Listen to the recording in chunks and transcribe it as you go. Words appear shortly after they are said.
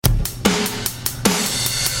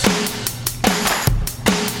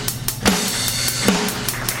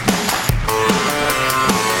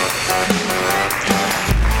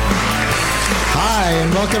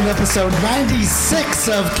welcome to episode 96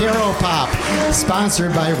 of Caro Pop,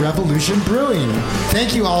 sponsored by Revolution Brewing.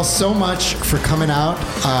 Thank you all so much for coming out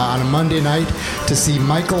on a Monday night to see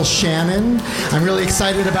Michael Shannon. I'm really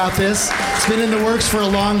excited about this. It's been in the works for a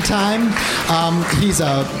long time. He's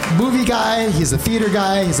a movie guy, he's a theater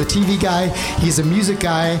guy, he's a TV guy, he's a music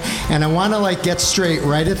guy, and I want to get straight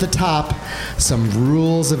right at the top some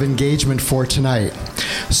rules of engagement for tonight.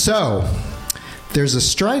 So, there's a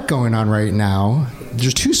strike going on right now.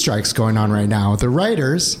 There's two strikes going on right now. The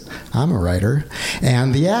writers, I'm a writer,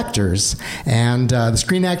 and the actors. And the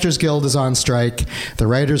Screen Actors Guild is on strike. The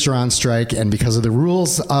writers are on strike. And because of the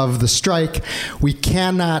rules of the strike, we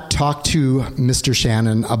cannot talk to Mr.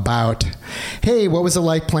 Shannon about, hey, what was it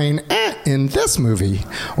like playing in this movie?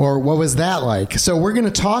 Or what was that like? So we're going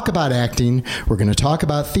to talk about acting. We're going to talk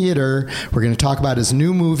about theater. We're going to talk about his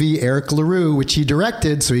new movie, Eric Larue, which he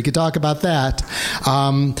directed, so he could talk about that.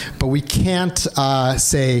 But we can't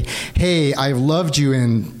say, hey, I've loved you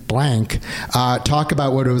in blank, talk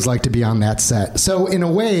about what it was like to be on that set. So in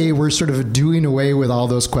a way, we're sort of doing away with all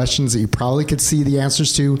those questions that you probably could see the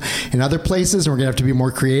answers to in other places, and we're going to have to be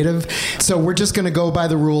more creative. So we're just going to go by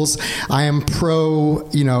the rules. I am pro,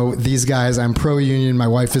 these guys. I'm pro-union. My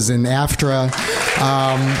wife is in AFTRA.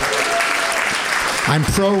 I'm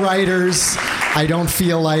pro-writers. I don't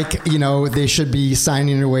feel like, they should be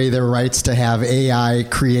signing away their rights to have AI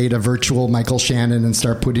create a virtual Michael Shannon and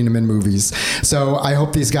start putting him in movies. So I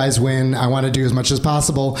hope these guys win. I want to do as much as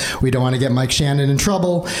possible. We don't want to get Mike Shannon in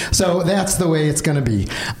trouble. So that's the way it's going to be.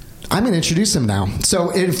 I'm going to introduce him now.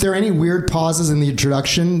 So if there are any weird pauses in the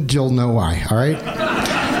introduction, you'll know why, all right?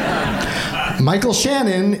 Michael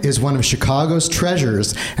Shannon is one of Chicago's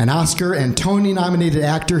treasures, an Oscar and Tony-nominated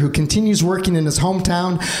actor who continues working in his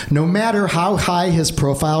hometown no matter how high his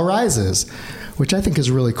profile rises, which I think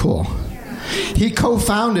is really cool. He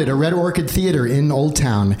co-founded a Red Orchid Theater in Old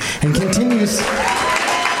Town and continues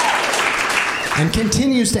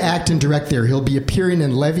to act and direct there. He'll be appearing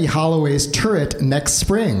in Levy Holloway's Turret next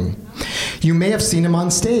spring. You may have seen him on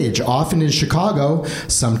stage, often in Chicago,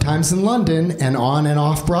 sometimes in London, and on and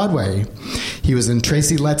off Broadway. He was in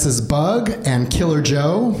Tracy Letts' Bug and Killer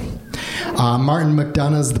Joe, Martin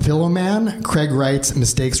McDonagh's The Pillow Man, Craig Wright's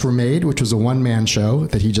Mistakes Were Made, which was a one-man show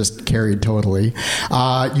that he just carried totally,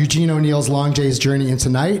 Eugene O'Neill's Long Day's Journey into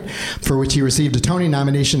Night, for which he received a Tony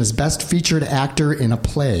nomination as Best Featured Actor in a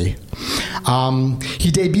Play.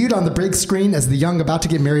 He debuted on the big screen as the young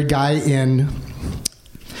about-to-get-married guy in...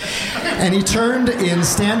 And he turned in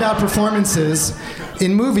standout performances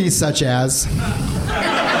in movies such as...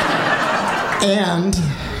 And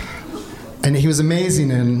he was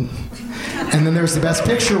amazing in... And then there was the Best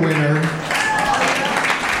Picture winner.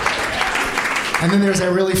 And then there's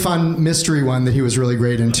that really fun mystery one that he was really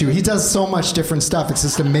great in, too. He does so much different stuff. It's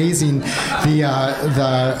just amazing,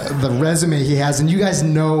 the resume he has. And you guys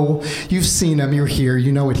know, you've seen him, you're here,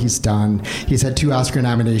 you know what he's done. He's had 2 Oscar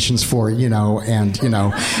nominations for, and he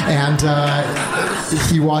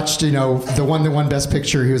watched, the one that won Best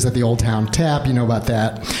Picture. He was at the Old Town Tap, you know about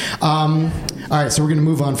that. All right, so we're going to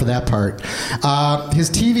move on for that part. His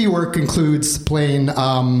TV work includes playing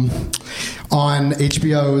on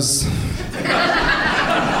HBO's...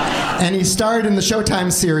 And he starred in the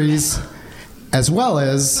Showtime series, as well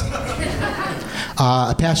as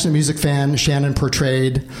a passionate music fan, Shannon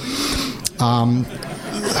portrayed, the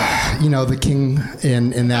king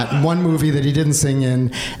in that one movie that he didn't sing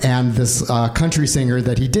in, and this country singer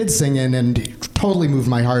that he did sing in and totally moved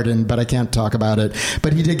my heart in, but I can't talk about it.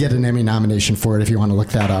 But he did get an Emmy nomination for it, if you want to look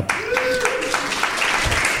that up.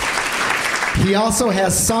 He also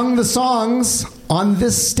has sung the songs on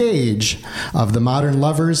this stage of the Modern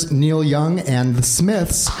Lovers, Neil Young, and the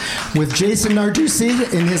Smiths, with Jason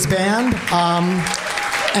Narduzzi in his band.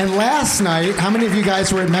 And last night, how many of you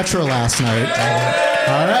guys were at Metro last night?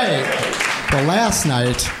 All right. Well, last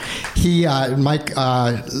night, Mike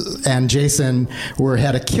and Jason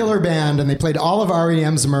had a killer band, and they played all of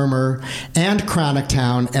R.E.M's Murmur and Chronic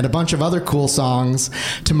Town and a bunch of other cool songs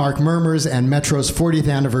to mark Murmur's and Metro's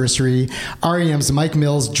 40th anniversary. R.E.M's Mike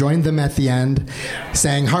Mills joined them at the end,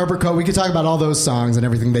 sang Harbor Code. We could talk about all those songs and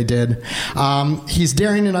everything they did. He's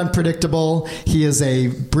daring and unpredictable. He is a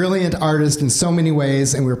brilliant artist in so many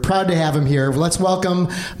ways, and we're proud to have him here. Let's welcome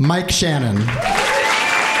Mike Shannon.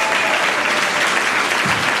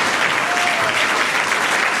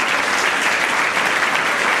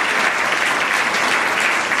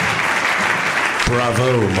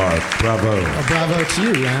 Bravo, Mark. Bravo. Bravo to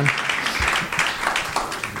you, man.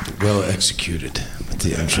 Well executed with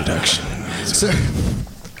the introduction.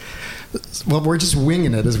 Well, we're just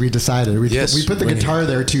winging it as we decided. We put the guitar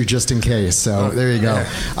there, too, just in case. So there you go.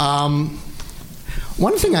 Yeah.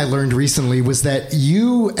 One thing I learned recently was that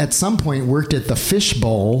you, at some point, worked at the Fish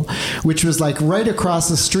Bowl, which was like right across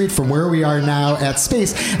the street from where we are now at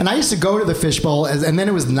Space. And I used to go to the Fish Bowl, and then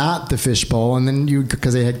it was not the Fish Bowl, and then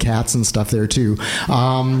because they had cats and stuff there too.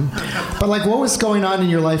 But like, what was going on in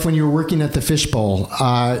your life when you were working at the Fish Bowl?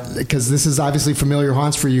 Because this is obviously familiar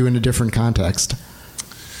haunts for you in a different context.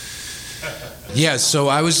 Yeah, so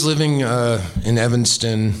I was living in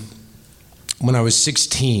Evanston when I was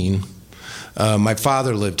 16. My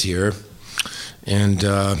father lived here, and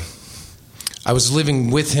I was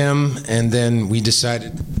living with him, and then we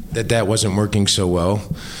decided that wasn't working so well.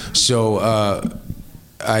 So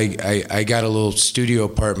I got a little studio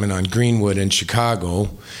apartment on Greenwood in Chicago,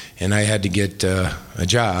 and I had to get a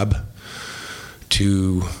job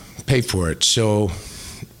to pay for it. So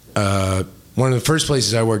one of the first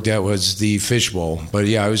places I worked at was the Fish Bowl. But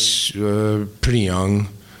yeah, I was pretty young.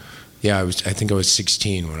 Yeah, I think I was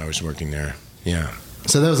 16 when I was working there. Yeah.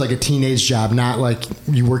 So that was like a teenage job, not like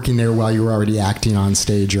you working there while you were already acting on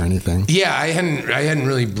stage or anything. Yeah, I hadn't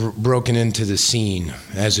really broken into the scene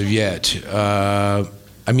as of yet. I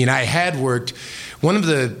mean, I had worked. One of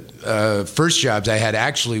the first jobs I had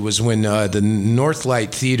actually was when the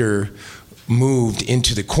Northlight Theater moved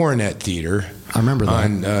into the Coronet Theater. I remember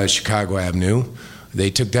that. On Chicago Avenue. They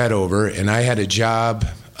took that over, and I had a job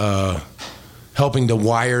helping to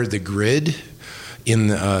wire the grid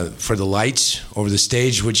for the lights over the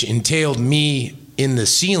stage, which entailed me in the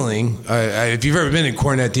ceiling. If you've ever been in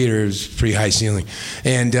Coronet Theater, it's pretty high ceiling.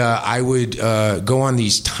 And I would go on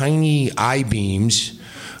these tiny I-beams,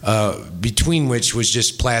 between which was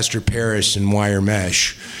just plaster Paris and wire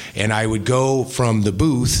mesh. And I would go from the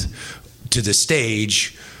booth to the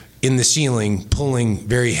stage in the ceiling, pulling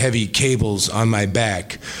very heavy cables on my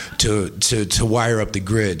back to wire up the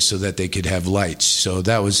grid so that they could have lights. So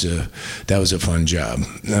that was a fun job.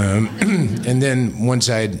 And then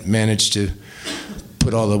once I had managed to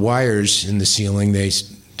put all the wires in the ceiling, they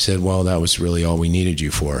said, well, that was really all we needed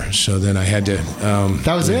you for. So then I had to...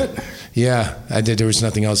 that was it? Yeah, I did. There was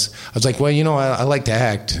nothing else. I was like, well, I like to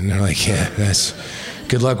act. And they're like, yeah, that's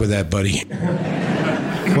good luck with that, buddy.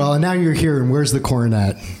 Well, and now you're here, and where's the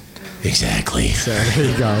Coronet? Exactly. So there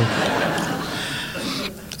you go.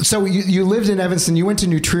 So you lived in Evanston. You went to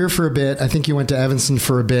New Trier for a bit. I think you went to Evanston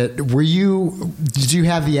for a bit. Did you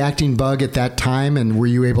have the acting bug at that time, and were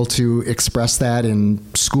you able to express that in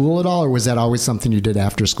school at all, or was that always something you did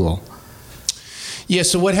after school? Yeah,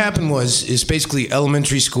 so what happened is basically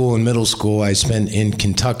elementary school and middle school I spent in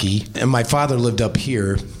Kentucky, and my father lived up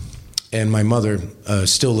here, and my mother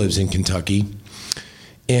still lives in Kentucky.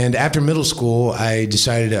 And after middle school, I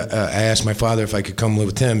decided, I asked my father if I could come live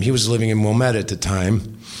with him. He was living in Wilmette at the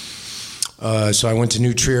time. So I went to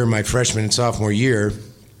New Trier my freshman and sophomore year.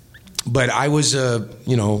 But I was, a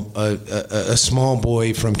small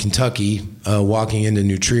boy from Kentucky walking into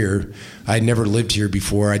New Trier. I had never lived here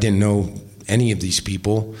before. I didn't know any of these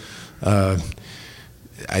people. I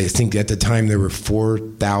think at the time there were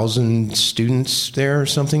 4,000 students there or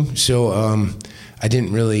something. So I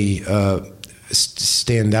didn't really...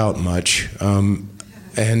 stand out much,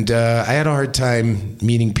 and I had a hard time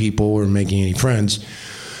meeting people or making any friends,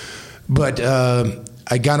 but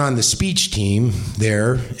I got on the speech team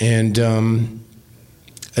there, and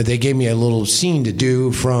they gave me a little scene to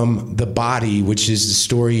do from The Body, which is the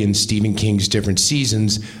story in Stephen King's Different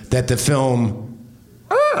Seasons that the film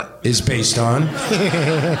is based on.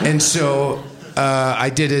 And so I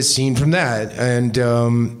did a scene from that, and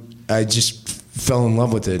I just fell in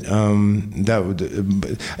love with it. And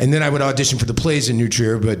then I would audition for the plays in New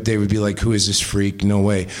Trier, but they would be like, who is this freak? No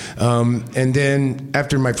way. And then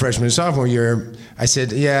after my freshman and sophomore year, I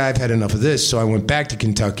said, yeah, I've had enough of this. So I went back to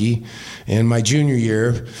Kentucky, and my junior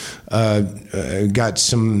year got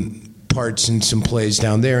some parts in some plays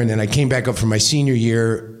down there. And then I came back up for my senior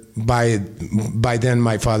year. By then,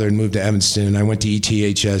 my father had moved to Evanston, and I went to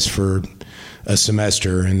ETHS for a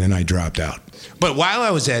semester, and then I dropped out. But while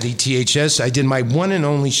I was at ETHS, I did my one and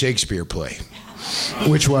only Shakespeare play.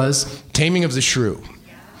 Which was? Taming of the Shrew.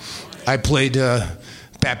 I played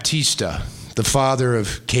Baptista, the father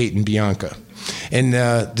of Kate and Bianca. And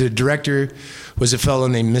the director was a fellow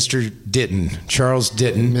named Mr. Ditton, Charles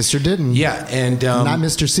Ditton. Mr. Ditton. Yeah, and... not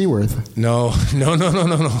Mr. Seaworth. No.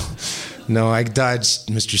 No, I dodged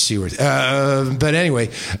Mr. Seaworth. But anyway,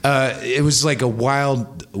 it was like the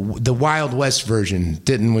Wild West version.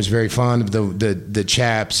 Ditton was very fond of the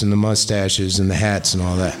chaps and the mustaches and the hats and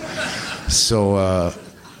all that.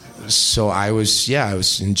 So I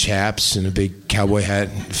was in chaps and a big cowboy hat,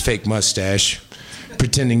 fake mustache,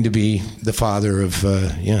 pretending to be the father of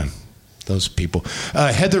the those people.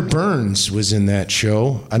 Heather Burns was in that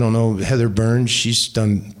show. I don't know Heather Burns. She's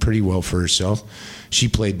done pretty well for herself. She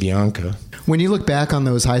played Bianca. When you look back on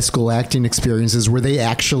those high school acting experiences, were they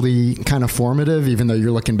actually kind of formative, even though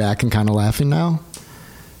you're looking back and kind of laughing now?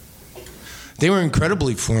 They were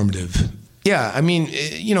incredibly formative. Yeah, I mean,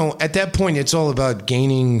 at that point, it's all about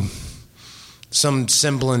gaining some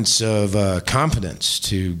semblance of confidence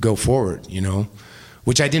to go forward,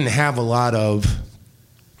 which I didn't have a lot of.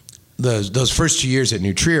 Those first 2 years at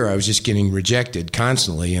New Trier, I was just getting rejected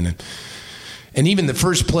constantly. And even the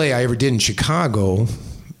first play I ever did in Chicago,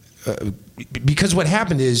 because what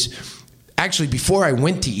happened is, actually, before I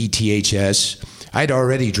went to ETHS, I'd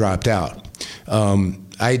already dropped out.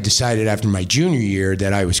 I decided after my junior year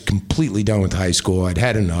that I was completely done with high school. I'd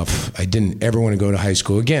had enough. I didn't ever want to go to high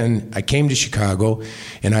school again. I came to Chicago,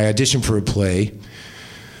 and I auditioned for a play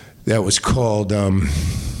that was called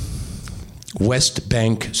West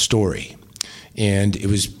Bank Story. And it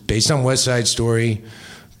was based on West Side Story,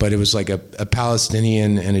 but it was like a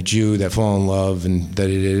Palestinian and a Jew that fall in love and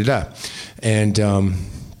da-da-da-da-da.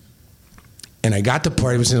 And I got the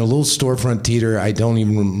part. It was in a little storefront theater. I don't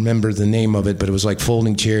even remember the name of it, but it was like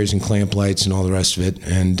folding chairs and clamp lights and all the rest of it.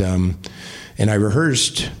 And I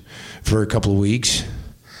rehearsed for a couple of weeks.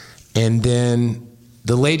 And then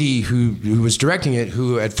the lady who was directing it,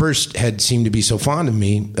 who at first had seemed to be so fond of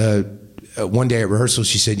me, one day at rehearsal,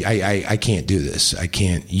 she said, I can't do this. I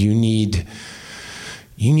can't. You need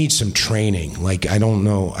some training. Like, I don't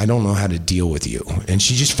know how to deal with you. And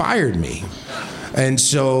she just fired me. And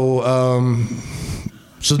so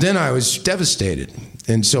then I was devastated.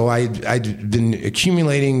 And so I'd been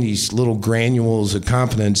accumulating these little granules of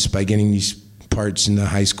confidence by getting these parts in the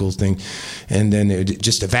high school thing. And then it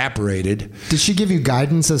just evaporated. Did she give you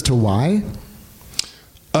guidance as to why?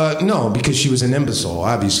 No, because she was an imbecile,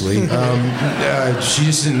 obviously. She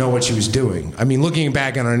just didn't know what she was doing. I mean, looking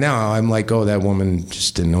back on her now, I'm like, oh, that woman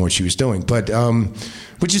just didn't know what she was doing. But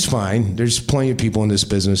which is fine. There's plenty of people in this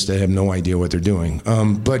business that have no idea what they're doing.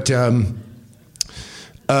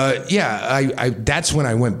 That's when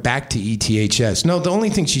I went back to ETHS. No, the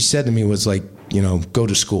only thing she said to me was like, go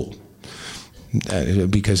to school.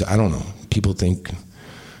 Because, I don't know, people think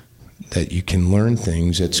that you can learn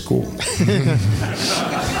things at school.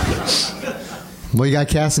 Well, you got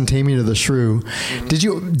cast in Taming of the Shrew.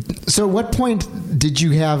 So at what point did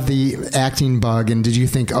you have the acting bug, and did you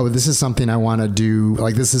think, oh, this is something I want to do,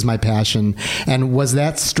 like this is my passion? And was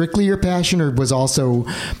that strictly your passion, or was also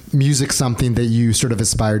music something that you sort of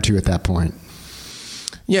aspired to at that point?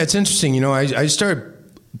 Yeah, it's interesting. I started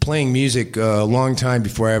playing music a long time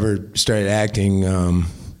before I ever started acting.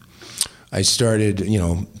 I started,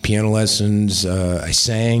 piano lessons. I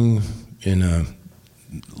sang in a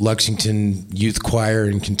Lexington youth choir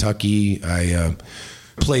in Kentucky. I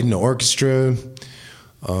played in the orchestra.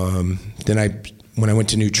 Then when I went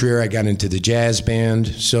to New Trier, I got into the jazz band.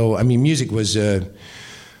 So, I mean, music was a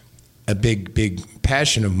big, big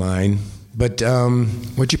passion of mine. But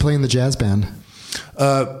what'd you play in the jazz band?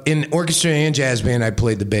 In orchestra and jazz band, I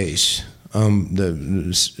played the bass.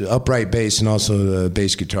 The upright bass and also the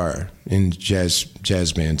bass guitar in jazz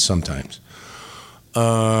band sometimes.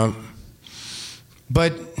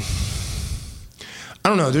 But I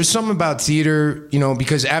don't know. There's something about theater,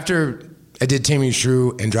 because after I did Taming of the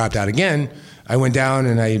Shrew and dropped out again, I went down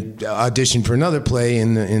and I auditioned for another play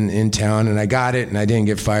in town, and I got it, and I didn't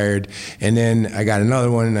get fired. And then I got another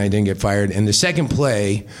one, and I didn't get fired. And the second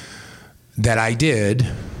play that I did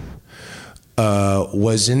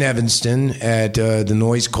was in Evanston at the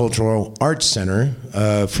Noise Cultural Arts Center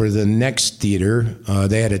for the Next Theater.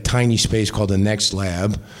 They had a tiny space called the Next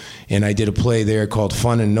Lab, and I did a play there called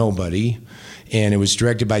Fun and Nobody, and it was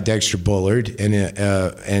directed by Dexter Bullard,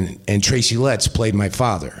 and Tracy Letts played my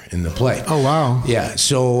father in the play. Oh, wow. Yeah,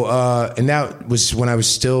 so, and that was when I was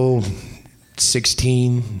still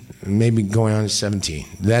 16, maybe going on to 17.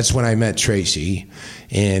 That's when I met Tracy,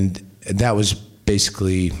 and that was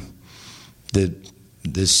basically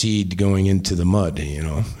the seed going into the mud,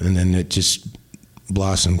 and then it just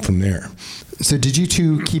blossomed from there. So did you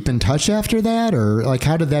two keep in touch after that, or like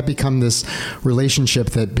how did that become this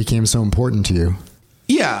relationship that became so important to you?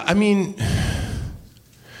 Yeah, I mean,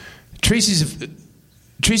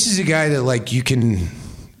 Tracy's a guy that like you can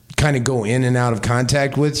kind of go in and out of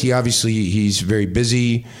contact with. He's very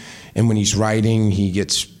busy, and when he's writing, he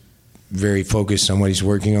gets very focused on what he's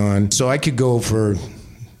working on. So I could go for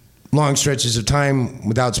long stretches of time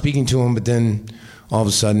without speaking to him, but then all of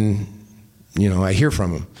a sudden, I hear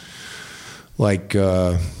from him. Like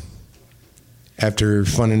after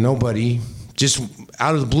Fun and Nobody, just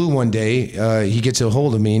out of the blue one day, he gets a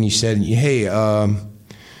hold of me and he said, hey,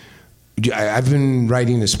 I've been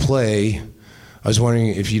writing this play. I was wondering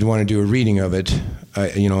if you'd want to do a reading of it.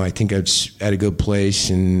 I think it's at a good place,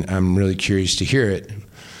 and I'm really curious to hear it.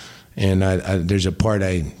 And there's a part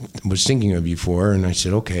I was thinking of you for, and I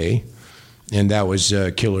said, okay. And that was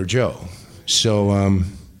Killer Joe. So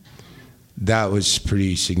that was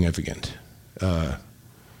pretty significant.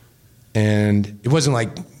 And it wasn't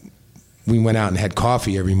like we went out and had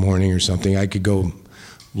coffee every morning or something. I could go,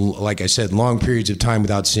 like I said, long periods of time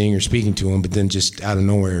without seeing or speaking to him, but then just out of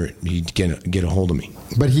nowhere, he'd get a hold of me.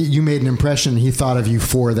 But you made an impression. He thought of you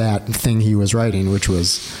for that thing he was writing, which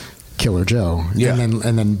was Killer Joe. Yeah. And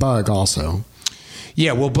then Bug also.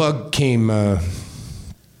 Yeah, well, Bug came... the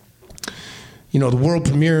world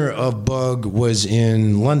premiere of Bug was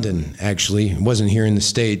in London, actually. It wasn't here in the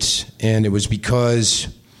States. And it was because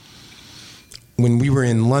when we were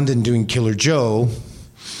in London doing Killer Joe,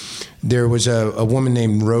 there was a woman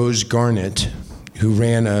named Rose Garnett who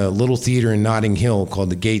ran a little theater in Notting Hill called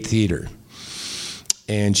the Gate Theater.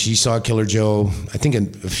 And she saw Killer Joe, I think,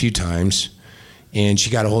 a few times. And she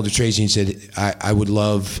got a hold of Tracy and said, I would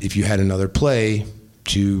love if you had another play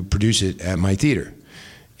to produce it at my theater.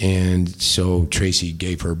 And so Tracy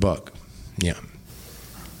gave her Bug. Yeah.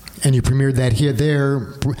 And you premiered that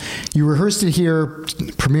there. You rehearsed it here,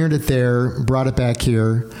 premiered it there, brought it back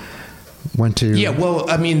here, went to... Yeah, well,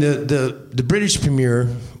 I mean, the British premiere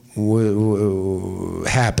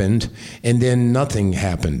happened, and then nothing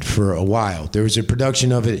happened for a while. There was a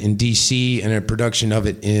production of it in D.C. and a production of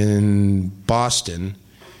it in Boston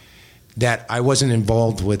that I wasn't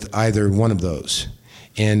involved with either one of those.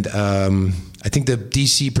 And I think the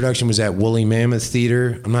D.C. production was at Woolly Mammoth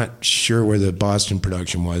Theater. I'm not sure where the Boston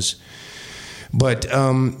production was. But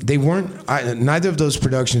they weren't, neither of those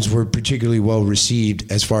productions were particularly well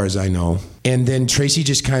received, as far as I know. And then Tracy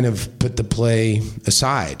just kind of put the play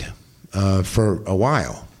aside for a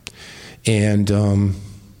while. And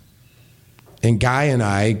Guy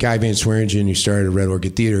Van Swearingen, who started at Red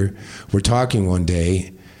Orchid Theater, were talking one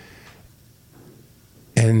day.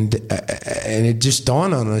 And it just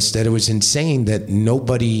dawned on us that it was insane that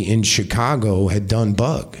nobody in Chicago had done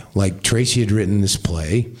Bug. Like, Tracy had written this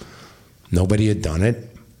play. Nobody had done it.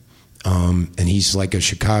 And he's like a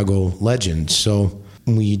Chicago legend. So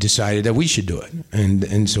we decided that we should do it.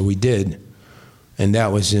 And so we did. And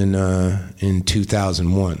that was in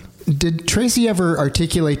 2001. Did Tracy ever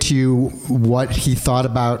articulate to you what he thought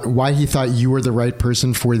about, why he thought you were the right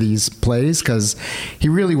person for these plays? Because he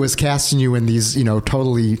really was casting you in these,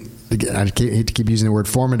 totally, I hate to keep using the word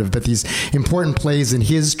formative, but these important plays in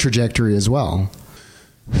his trajectory as well.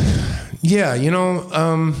 Yeah,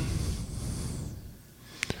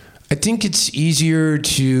 I think it's easier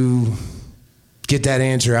to get that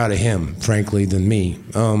answer out of him, frankly, than me.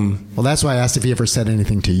 Well, that's why I asked if he ever said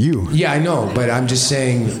anything to you. Yeah, I know, but I'm just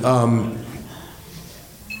saying...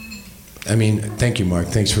 thank you, Mark.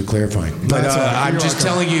 Thanks for clarifying. But I'm just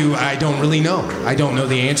telling you, I don't really know. I don't know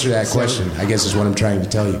the answer to that question, I guess is what I'm trying to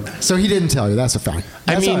tell you. So he didn't tell you. That's a fact.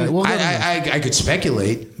 That's all right. I could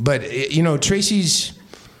speculate, but,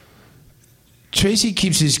 Tracy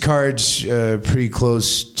keeps his cards pretty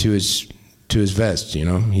close to his vest.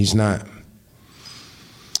 He's not.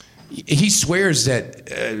 He swears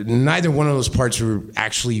that neither one of those parts were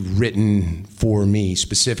actually written for me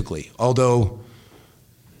specifically. Although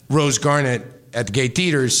Rose Garnett at the Gate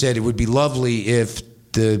Theater said it would be lovely if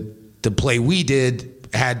the play we did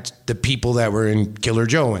had the people that were in Killer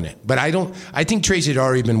Joe in it. But I think Tracy had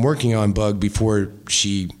already been working on Bug before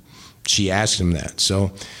she asked him that.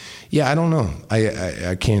 So. Yeah, I don't know.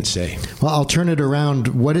 I can't say. Well, I'll turn it around.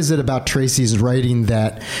 What is it about Tracy's writing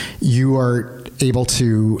that you are able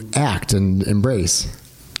to act and embrace,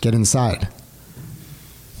 get inside?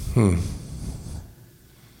 The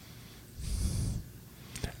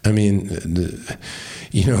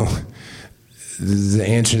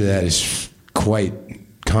answer to that is quite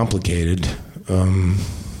complicated.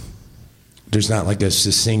 There's not like a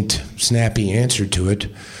succinct, snappy answer to it.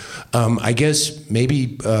 I guess maybe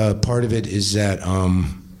part of it is that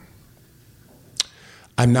I'm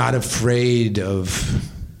not afraid of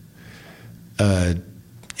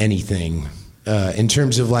anything in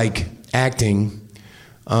terms of like acting.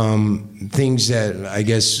 Things that I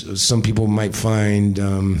guess some people might find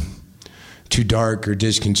too dark or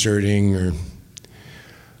disconcerting, or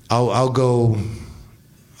I'll go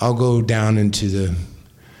down into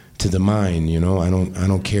the mine. I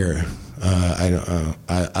don't care.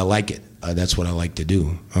 I like it. That's what I like to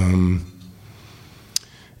do.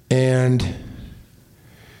 And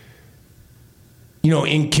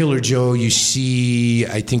in Killer Joe, you see,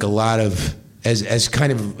 I think, a lot of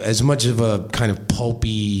as much of a kind of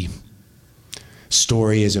pulpy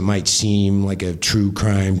story as it might seem, like a true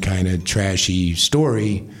crime kind of trashy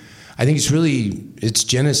story. I think its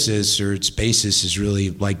genesis or its basis is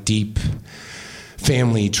really like deep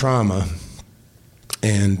family trauma.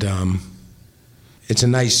 And it's a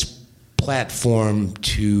nice platform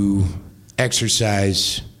to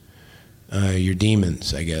exercise your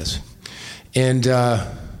demons, I guess. And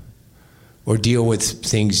or deal with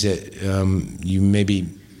things that you maybe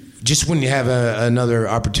just wouldn't have another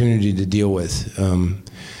opportunity to deal with.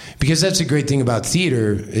 Because that's the great thing about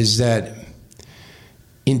theater is that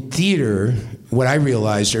in theater, what I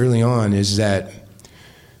realized early on is that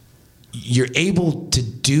you're able to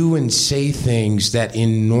do and say things that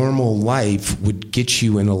in normal life would get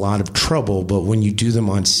you in a lot of trouble, but when you do them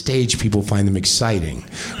on stage, people find them exciting,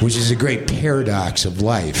 which is a great paradox of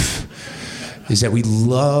life, is that we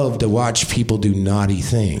love to watch people do naughty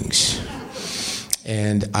things.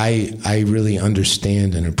 And I really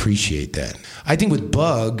understand and appreciate that. I think with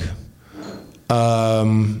Bug, I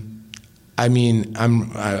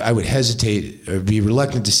would hesitate or be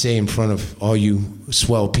reluctant to say in front of all you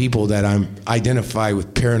swell people that I identify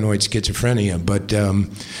with paranoid schizophrenia, but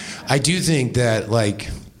I do think that like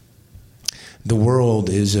the world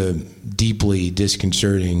is a deeply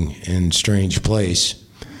disconcerting and strange place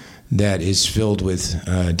that is filled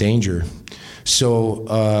with danger. So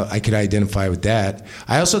I could identify with that.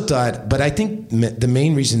 I also thought, but I think the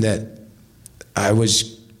main reason that I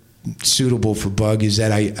was suitable for Bug is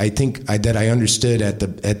that I think that I understood at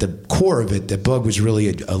the core of it that Bug was really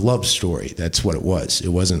a love story. That's what it was. It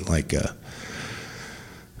wasn't like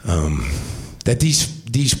that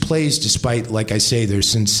these plays, despite, like I say, their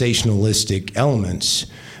sensationalistic elements,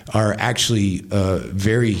 are actually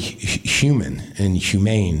very human and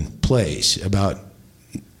humane plays about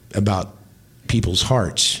people's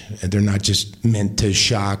hearts. They're not just meant to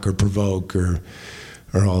shock or provoke or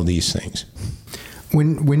all these things.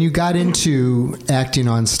 When you got into acting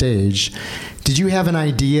on stage, did you have an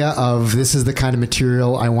idea of this is the kind of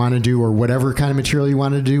material I want to do, or whatever kind of material you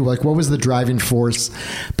wanted to do? Like, what was the driving force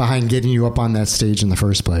behind getting you up on that stage in the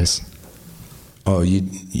first place? Oh, you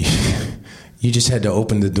just had to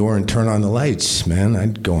open the door and turn on the lights, man.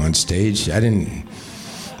 I'd go on stage. I didn't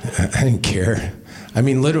care. I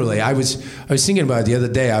mean, literally, I was thinking about it the other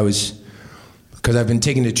day. Because I've been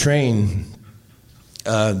taking the train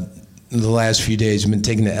the last few days. I've been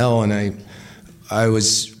taking the L, and I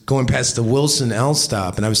was going past the Wilson L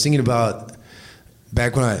stop, and I was thinking about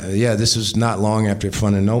back when this was not long after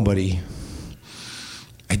Fun and Nobody.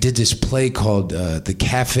 I did this play called The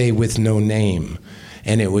Cafe with No Name,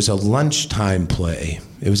 and it was a lunchtime play.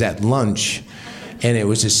 It was at lunch, and it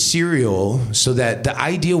was a serial, so that the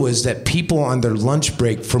idea was that people on their lunch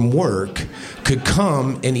break from work could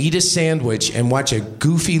come and eat a sandwich and watch a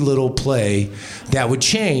goofy little play that would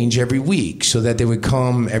change every week, so that they would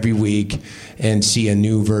come every week and see a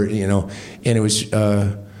new version, And it was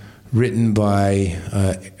written by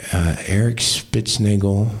Eric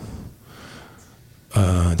Spitznagel.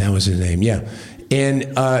 That was his name, yeah.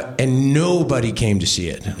 And nobody came to see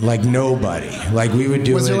it. Like, nobody. Like, we would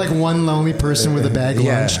do it. Was there like one lonely person with a bag of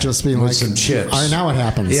lunch just being with some chips? All right, now what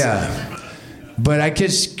happens? Yeah. But I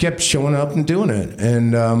just kept showing up and doing it.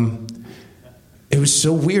 And it was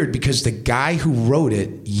so weird because the guy who wrote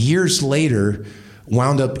it, years later,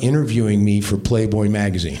 wound up interviewing me for Playboy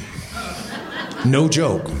magazine. No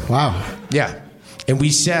joke. Wow. Yeah. And we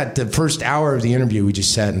sat, the first hour of the interview, we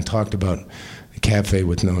just sat and talked about Cafe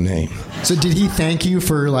with No Name. So did he thank you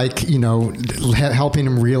for, helping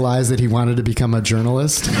him realize that he wanted to become a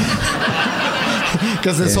journalist?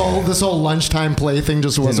 Because this whole lunchtime play thing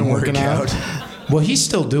just wasn't working out. Well, he's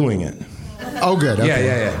still doing it. Oh, good. Okay.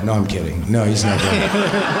 Yeah. No, I'm kidding. No, he's not doing it.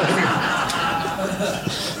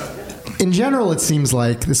 In general, it seems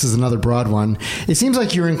like, this is another broad one, it seems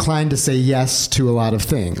like you're inclined to say yes to a lot of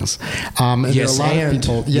things. And yes, there are a lot and. of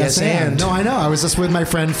people. Yes, and. No, I know. I was just with my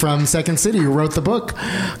friend from Second City who wrote the book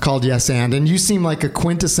called Yes, and you seem like a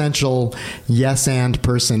quintessential yes, and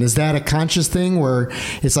person. Is that a conscious thing where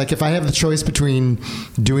it's like, if I have the choice between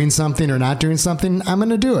doing something or not doing something, I'm going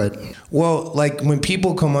to do it? Well, like when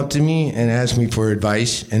people come up to me and ask me for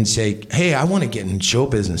advice and say, hey, I want to get in show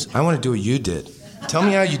business. I want to do what you did. Tell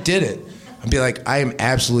me how you did it. I'd be like, I am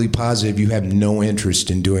absolutely positive you have no interest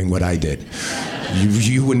in doing what I did.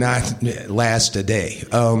 You would not last a day.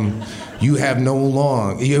 You have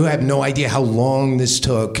no idea how long this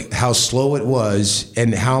took, how slow it was,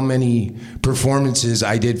 and how many performances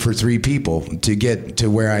I did for 3 people to get to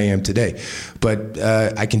where I am today. But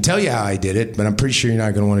I can tell you how I did it, but I'm pretty sure you're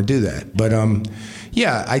not going to want to do that. But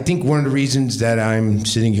I think one of the reasons that I'm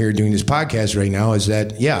sitting here doing this podcast right now is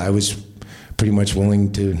that, I was pretty much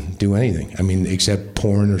willing to do anything. I mean, except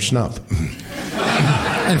porn or snuff.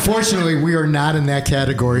 Unfortunately, we are not in that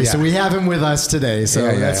category, so we have him with us today. So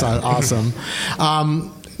that's awesome.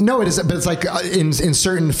 No, it is, but it's like in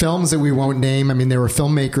certain films that we won't name. I mean, there were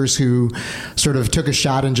filmmakers who sort of took a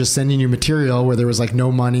shot in just sending you material where there was like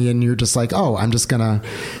no money, and you're just like, oh,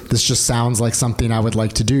 this just sounds like something I would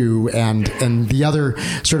like to do. And the other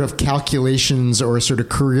sort of calculations or sort of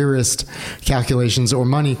careerist calculations or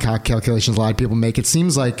money calculations a lot of people make, it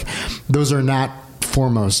seems like those are not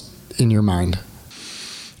foremost in your mind.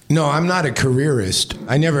 No, I'm not a careerist.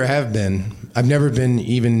 I never have been. I've never been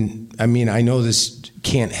even, I mean, I know this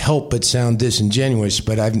can't help but sound disingenuous,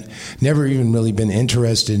 but I've never even really been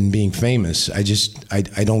interested in being famous. I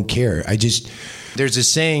don't care. There's a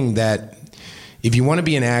saying that if you want to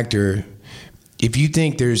be an actor, if you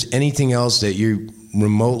think there's anything else that you're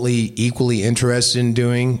remotely equally interested in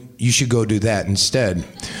doing, you should go do that instead.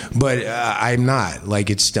 But I'm not. Like,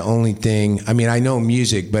 it's the only thing. I mean, I know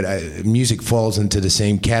music, but music falls into the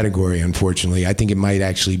same category, unfortunately. I think it might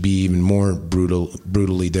actually be even more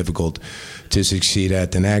brutally difficult to succeed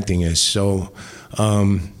at than acting is. So,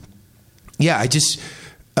 I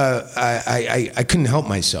couldn't help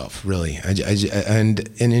myself, really. And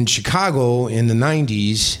in Chicago in the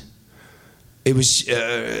 90s, it was,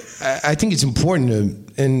 I think it's important to,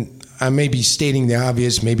 and I may be stating the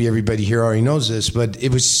obvious, maybe everybody here already knows this, but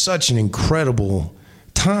it was such an incredible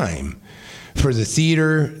time for the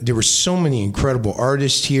theater. There were so many incredible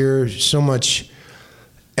artists here, so much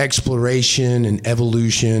exploration and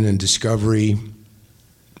evolution and discovery.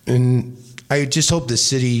 And I just hope the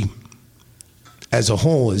city as a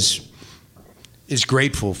whole is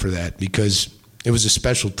grateful for that, because it was a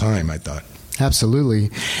special time, I thought.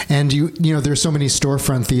 Absolutely. And you know, there's so many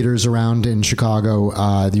storefront theaters around in Chicago.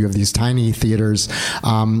 You have these tiny theaters.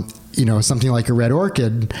 Something like a Red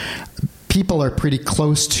Orchid, people are pretty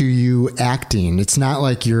close to you acting. It's not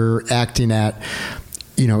like you're acting at,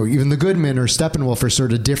 even the Goodman or Steppenwolf are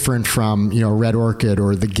sort of different from, Red Orchid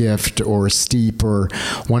or The Gift or Steep or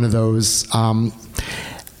one of those.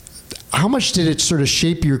 How much did it sort of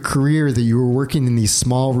shape your career that you were working in these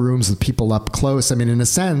small rooms with people up close? I mean, in a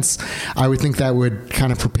sense, I would think that would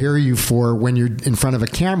kind of prepare you for when you're in front of a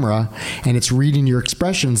camera and it's reading your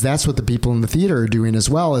expressions. That's what the people in the theater are doing as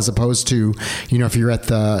well, as opposed to, if you're at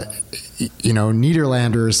the,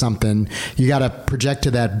 Nederlander or something, you got to project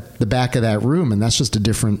to the back of that room, and that's just a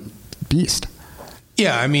different beast.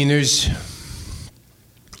 Yeah, I mean, there's,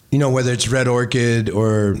 whether it's Red Orchid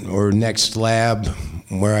or Next Lab,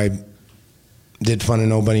 where I did Fun and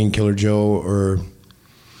Nobody and Killer Joe, or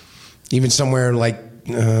even somewhere like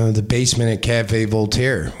the basement at Cafe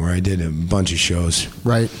Voltaire, where I did a bunch of shows.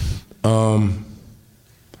 Right. I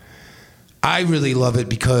really love it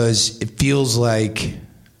because it feels like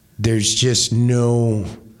there's just no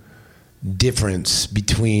difference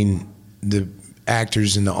between the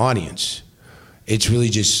actors and the audience. It's really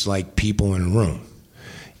just like people in a room.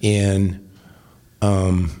 And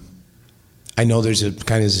I know there's a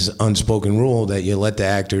kind of this unspoken rule that you let the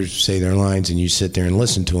actors say their lines and you sit there and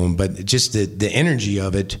listen to them, but just the energy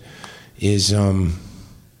of it is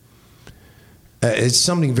it's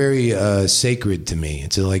something very sacred to me.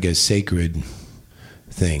 It's like a sacred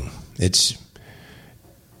thing. It's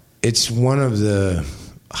one of the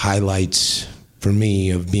highlights for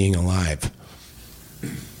me of being alive.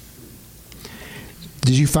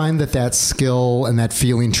 Did you find that skill and that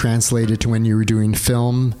feeling translated to when you were doing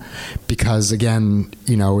film? Because, again,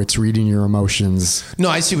 it's reading your emotions. No,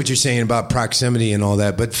 I see what you're saying about proximity and all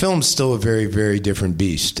that, but film's still a very, very different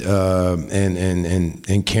beast,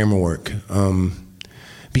 and camera work.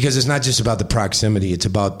 Because it's not just about the proximity, it's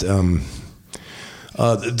about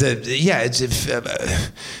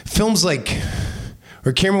film's like,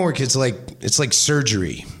 or camera work is it's like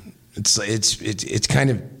surgery. It's kind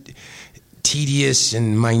of tedious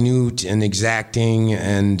and minute and exacting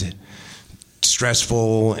and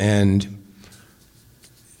stressful, and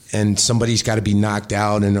somebody's got to be knocked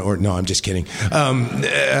out, or no, I'm just kidding.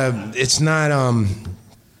 It's not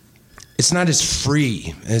as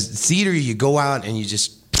free as theater. You go out and you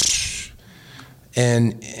just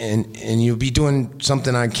and you'll be doing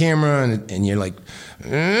something on camera and you're like,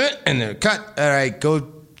 and then cut. All right,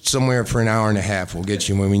 go somewhere for an hour and a half. We'll get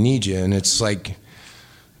you when we need you, and it's like.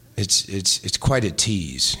 It's quite a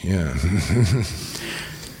tease, yeah.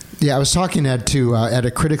 Yeah, I was talking at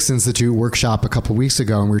a Critics Institute workshop a couple weeks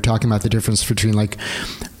ago, and we were talking about the difference between like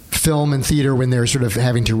film and theater when they're sort of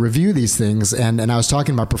having to review these things, and I was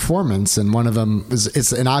talking about performance, and one of them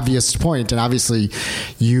it's an obvious point, and obviously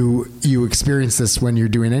you experience this when you're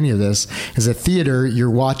doing any of this, is that theater,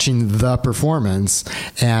 you're watching the performance,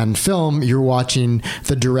 and film, you're watching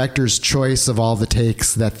the director's choice of all the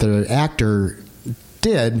takes that the actor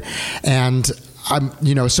did. And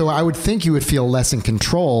so I would think you would feel less in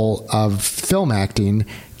control of film acting,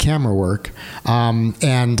 camera work,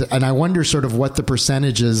 and I wonder sort of what the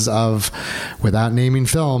percentages of, without naming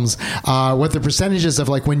films, what the percentages of,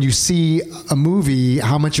 like, when you see a movie,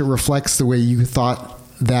 how much it reflects the way you thought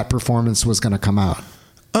that performance was going to come out.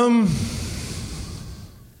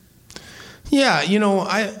 Yeah,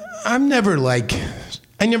 I'm never like,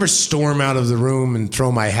 I never storm out of the room and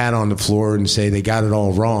throw my hat on the floor and say they got it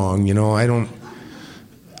all wrong.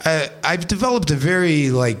 I've developed a very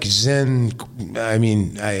Zen. I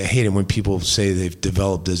mean, I hate it when people say they've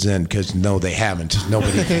developed a Zen, because no, they haven't.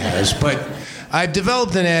 Nobody has. But I've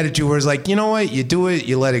developed an attitude where it's like, you know what? You do it,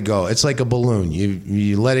 you let it go. It's like a balloon.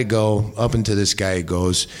 You let it go, up into the sky it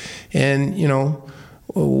goes. And,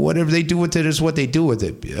 whatever they do with it is what they do with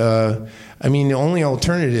it. I mean, the only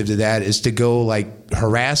alternative to that is to go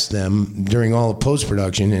harass them during all of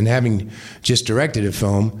post-production. And having just directed a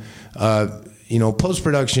film,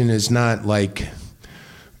 post-production is not like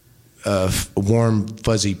a warm,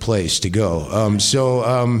 fuzzy place to go.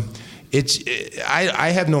 I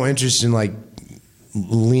have no interest in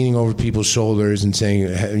leaning over people's shoulders and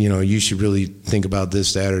saying, you should really think about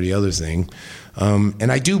this, that, or the other thing.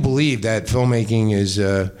 And I do believe that filmmaking is,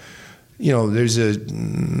 there's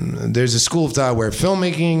a school of thought where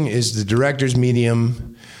filmmaking is the director's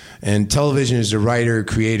medium, and television is the writer,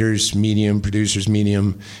 creator's medium, producer's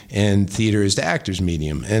medium, and theater is the actor's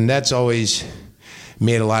medium. And that's always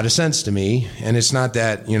made a lot of sense to me. And it's not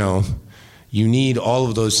that, you need all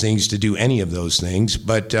of those things to do any of those things,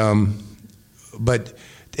 but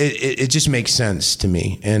it just makes sense to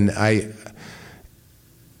me. And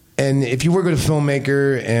if you work with a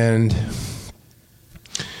filmmaker and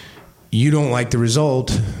you don't like the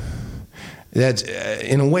result, that's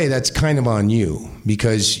in a way that's kind of on you,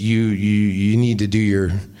 because you need to do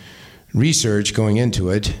your research going into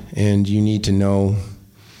it, and you need to know,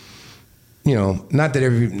 not that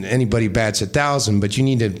anybody bats 1,000, but you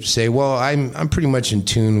need to say, well, I'm pretty much in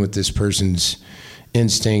tune with this person's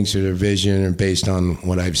instincts or their vision, or based on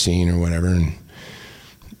what I've seen or whatever,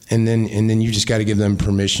 and then you just got to give them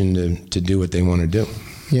permission to do what they want to do.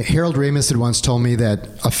 Yeah, Harold Ramis had once told me that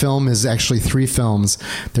a film is actually 3 films.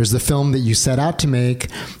 There's the film that you set out to make,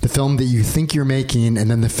 the film that you think you're making, and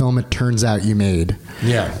then the film it turns out you made.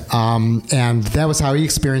 Yeah. And that was how he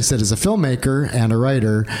experienced it as a filmmaker and a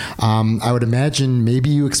writer. I would imagine maybe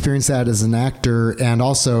you experienced that as an actor, and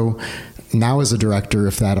also now as a director,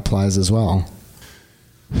 if that applies as well.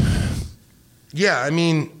 Yeah, I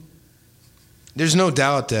mean, there's no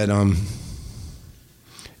doubt that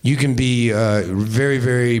you can be very,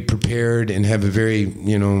 very prepared and have a very,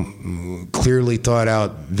 clearly thought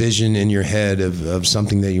out vision in your head of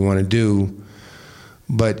something that you want to do.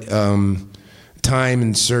 But time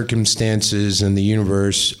and circumstances and the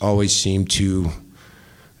universe always seem to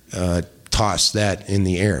toss that in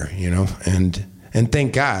the air, and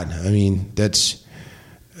thank God. I mean, that's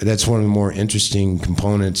one of the more interesting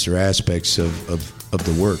components or aspects of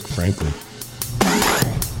the work, frankly.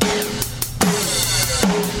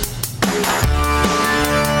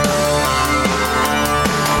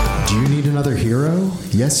 Another hero?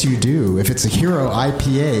 Yes, you do. If it's a Hero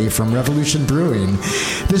IPA from Revolution Brewing.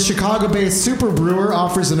 This Chicago-based super brewer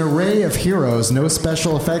offers an array of heroes, no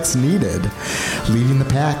special effects needed. Leading the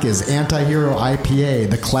pack is Anti-Hero IPA,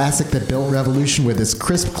 the classic that built Revolution with its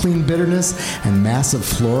crisp, clean bitterness and massive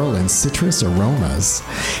floral and citrus aromas.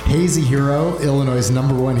 Hazy Hero, Illinois'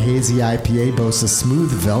 #1 hazy IPA, boasts a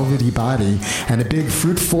smooth, velvety body and a big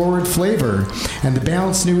fruit-forward flavor. And the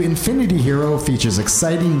balanced new Infinity Hero features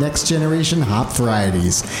exciting next-generation hop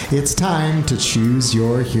varieties. It's time to choose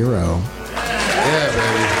your hero. Yeah,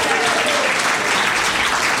 baby.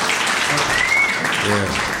 Yeah,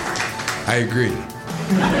 I agree.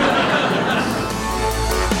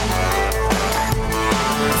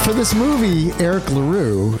 For this movie, Eric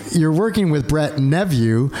Larue, you're working with Brett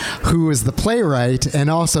Neveu, who is the playwright and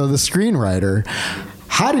also the screenwriter.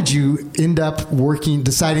 How did you end up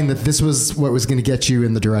deciding that this was what was going to get you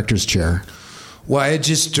in the director's chair? Well, I had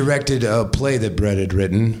just directed a play that Brett had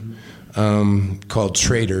written called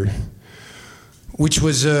Traitor, which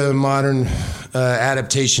was a modern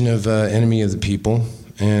adaptation of Enemy of the People.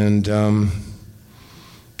 And,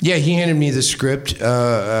 he handed me the script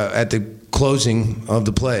at the closing of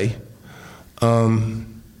the play.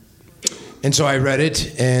 And so I read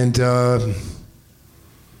it, and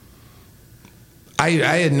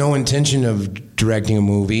I had no intention of directing a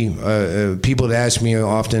movie. People had asked me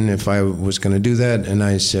often if I was going to do that, and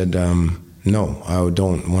I said, no, I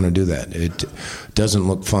don't want to do that. It doesn't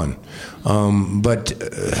look fun. But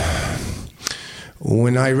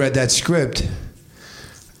when I read that script,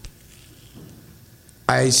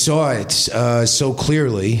 I saw it so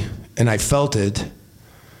clearly, and I felt it,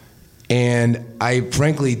 and I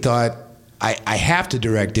frankly thought, I have to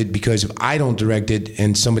direct it, because if I don't direct it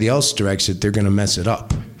and somebody else directs it, they're going to mess it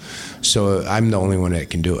up. So I'm the only one that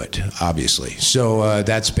can do it, obviously. So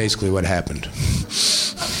that's basically what happened.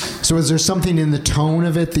 So is there something in the tone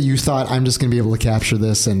of it that you thought, I'm just going to be able to capture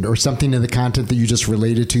this, or something in the content that you just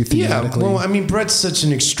related to thematically? Yeah, well, I mean, Brett's such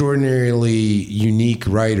an extraordinarily unique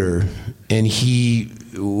writer, and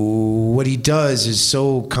what he does is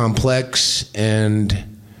so complex, and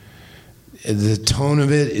the tone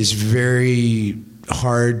of it is very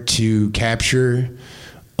hard to capture.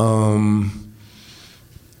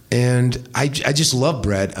 And I just love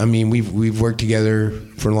Brett. I mean, we've worked together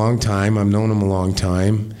for a long time. I've known him a long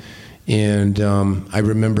time. And I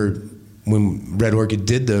remember when Red Orchid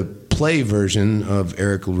did the play version of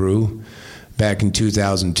Eric Larue back in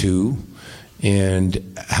 2002,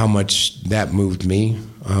 and how much that moved me,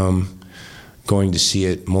 going to see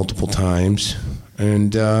it multiple times.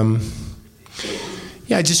 And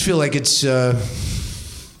yeah, I just feel like it's a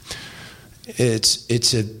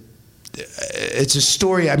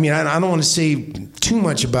story. I mean, I don't want to say too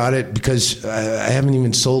much about it, because I haven't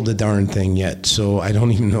even sold the darn thing yet, so I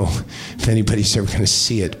don't even know if anybody's ever going to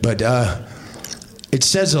see it. But it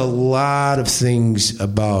says a lot of things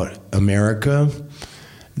about America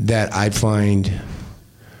that I find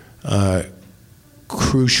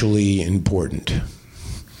crucially important.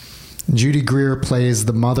 Judy Greer plays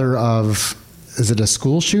the mother of, is it a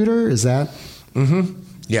school shooter? Is that? Mm-hmm.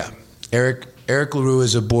 Yeah. Eric Larue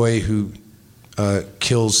is a boy who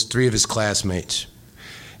kills 3 of his classmates.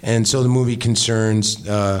 And so the movie concerns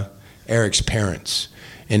Eric's parents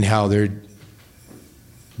and how they're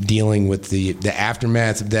dealing with the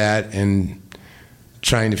aftermath of that, and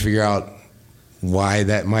trying to figure out why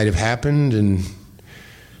that might have happened, and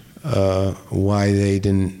why they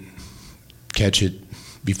didn't catch it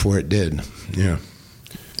before it did. Yeah.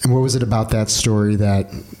 And what was it about that story that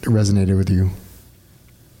resonated with you?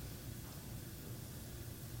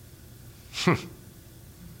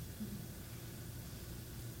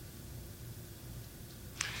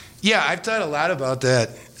 Yeah, I've thought a lot about that.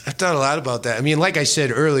 I mean, like I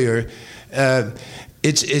said earlier,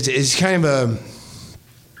 it's kind of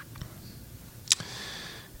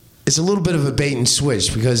it's a little bit of a bait and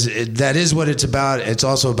switch, because that is what it's about. It's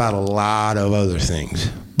also about a lot of other things.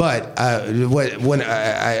 But when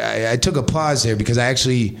I took a pause there, because I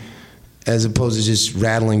actually, as opposed to just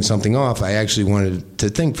rattling something off, I actually wanted to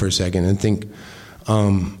think for a second and think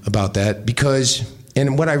about that.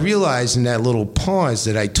 And what I realized in that little pause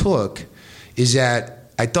that I took is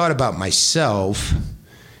that I thought about myself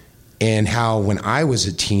and how, when I was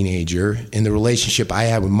a teenager, and the relationship I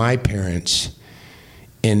had with my parents,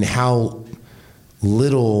 and how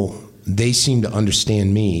little they seemed to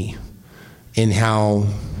understand me, and how,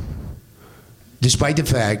 despite the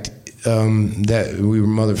fact that we were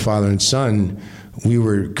mother, father, and son, we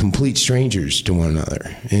were complete strangers to one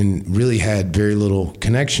another and really had very little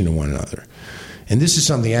connection to one another. And this is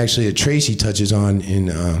something actually that Tracy touches on in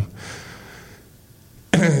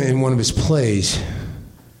one of his plays,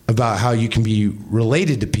 about how you can be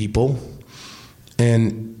related to people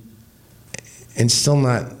and still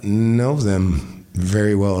not know them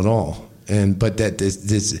very well at all. But that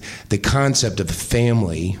the concept of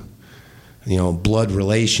family, blood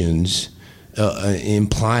relations,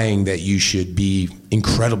 implying that you should be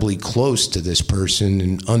incredibly close to this person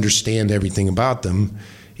and understand everything about them,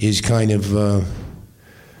 is kind of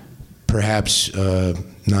perhaps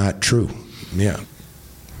not true. Yeah.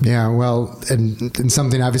 Yeah, well, and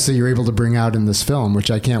something obviously you're able to bring out in this film, which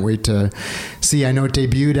I can't wait to see. I know it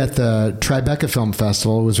debuted at the Tribeca Film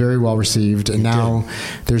Festival. It was very well received. And now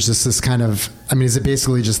there's just this kind of, I mean, is it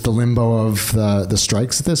basically just the limbo of the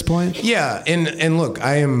strikes at this point? Yeah, and look,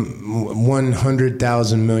 I am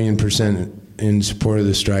 100,000 million% in support of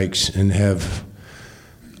the strikes, and have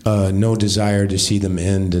no desire to see them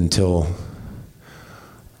end until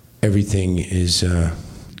everything is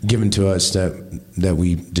given to us that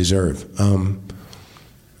we deserve.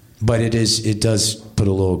 But it does put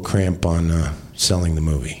a little cramp on selling the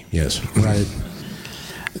movie. Yes. Right.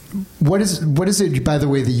 What is it, by the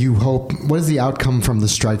way, that you hope? What is the outcome from the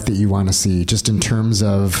strike that you want to see, just in terms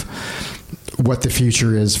of what the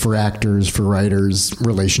future is for actors, for writers,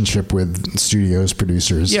 relationship with studios,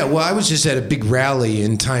 producers. Yeah, well, I was just at a big rally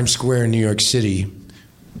in Times Square in New York City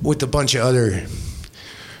with a bunch of other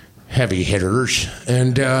heavy hitters,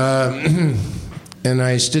 and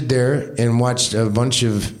I stood there and watched a bunch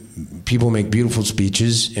of people make beautiful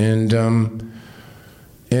speeches, and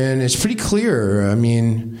it's pretty clear. I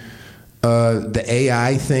mean, the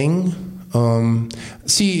AI thing.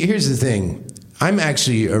 See, here's the thing. I'm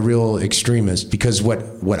actually a real extremist because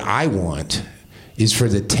what I want is for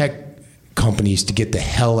the tech companies to get the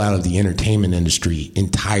hell out of the entertainment industry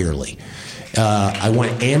entirely. I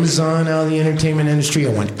want Amazon out of the entertainment industry. I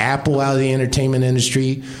want Apple out of the entertainment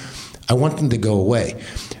industry. I want them to go away.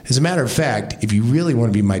 As a matter of fact, if you really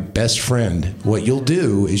want to be my best friend, what you'll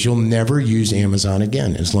do is you'll never use Amazon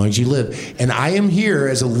again as long as you live. And I am here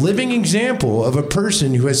as a living example of a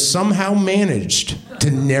person who has somehow managed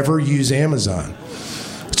to never use Amazon.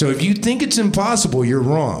 So if you think it's impossible, you're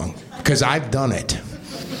wrong, because I've done it.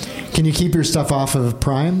 Can you keep your stuff off of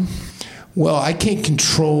Prime? Well, I can't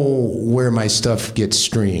control where my stuff gets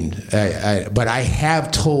streamed, but I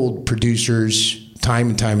have told producers time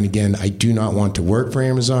and time and again, I do not want to work for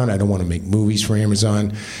Amazon. I don't want to make movies for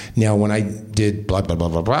Amazon. Now, when I did blah, blah, blah,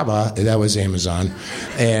 blah, blah, blah, that was Amazon.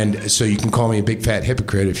 And so you can call me a big fat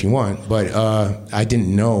hypocrite if you want, but I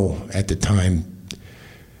didn't know at the time.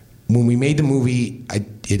 When we made the movie,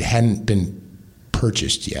 it hadn't been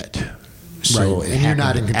purchased yet. So right. And you're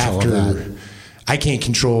not in control of that. I can't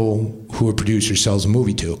control who a producer sells a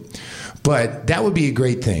movie to. But that would be a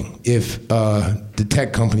great thing if the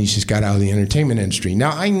tech companies just got out of the entertainment industry.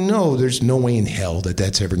 Now, I know there's no way in hell that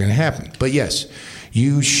that's ever going to happen. But yes,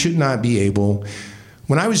 you should not be able.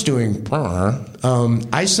 When I was doing,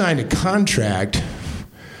 I signed a contract.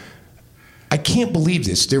 I can't believe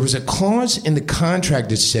this. There was a clause in the contract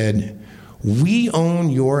that said, we own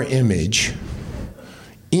your image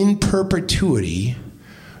in perpetuity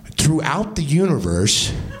throughout the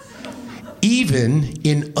universe, even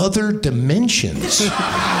in other dimensions.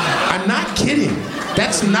 I'm not kidding.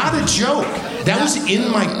 That's not a joke. That was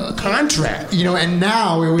in my contract. You know, and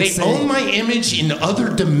now it would say... They own my image in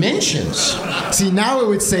other dimensions. See, now it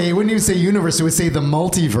would say, it wouldn't even say universe, it would say the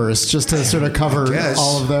multiverse, just to sort of cover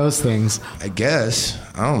all of those things. I guess.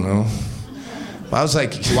 I don't know. I was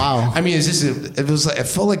like... Wow. I mean, it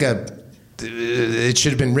felt like it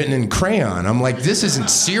should have been written in crayon. I'm like, this isn't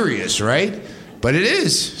serious, right? But it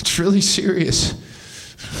is. It's really serious.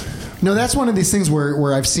 No, that's one of these things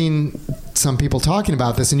where I've seen some people talking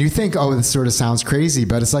about this, and you think, oh, this sort of sounds crazy,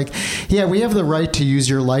 but it's like, yeah, we have the right to use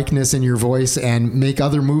your likeness and your voice and make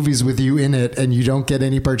other movies with you in it, and you don't get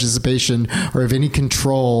any participation or have any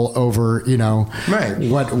control over, you know, right.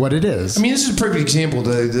 what it is. I mean, this is a perfect example.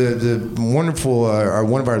 The wonderful,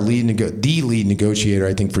 one of our lead negotiator,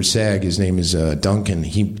 I think, for SAG, his name is Duncan.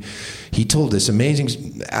 He told this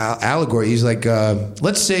amazing allegory. He's like,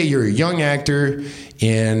 let's say you're a young actor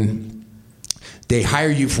and they hire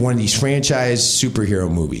you for one of these franchise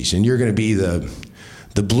superhero movies, and you're going to be the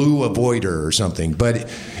blue avoider or something.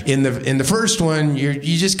 But in the first one,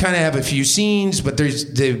 you just kind of have a few scenes, but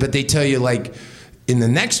they tell you, like, in the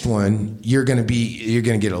next one you're going to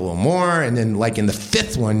get a little more, and then like in the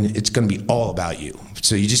fifth one it's going to be all about you.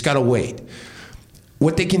 So you just got to wait.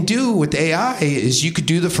 What they can do with AI is you could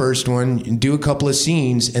do the first one and do a couple of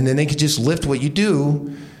scenes, and then they could just lift what you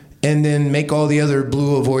do and then make all the other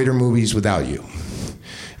blue avoider movies without you.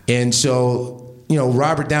 And so, you know,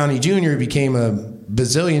 Robert Downey Jr. became a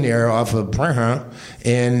bazillionaire off of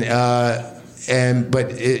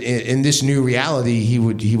but in this new reality, he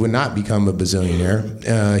would not become a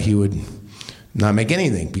bazillionaire. He would not make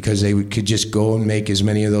anything because they could just go and make as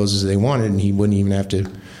many of those as they wanted, and he wouldn't even have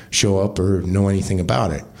to show up or know anything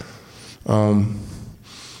about it.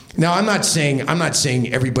 Now, I'm not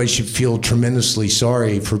saying everybody should feel tremendously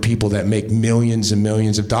sorry for people that make millions and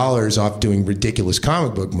millions of dollars off doing ridiculous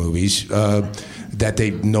comic book movies, that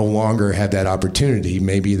they no longer have that opportunity.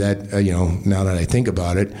 Maybe that, now that I think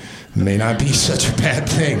about it, may not be such a bad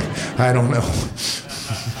thing. I don't know.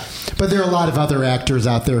 But there are a lot of other actors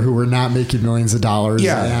out there who are not making millions of dollars.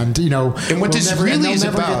 Yeah. And, and what this really is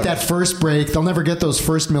about... They'll never get that first break. They'll never get those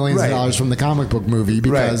first millions of dollars from the comic book movie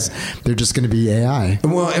because they're just going to be AI.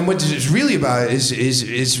 Well, and what it's really about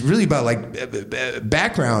is really about, like,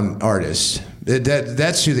 background artists.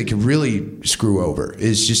 That's who they can really screw over,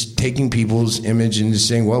 is just taking people's image and just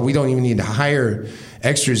saying, well, we don't even need to hire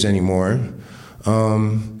extras anymore.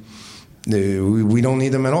 We don't need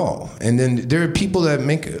them at all. And then there are people that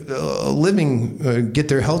make a living, get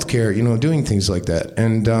their health care, doing things like that.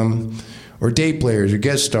 And or day players or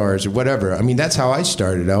guest stars or whatever. I mean, that's how I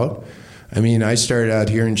started out. I mean, I started out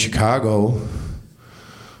here in Chicago.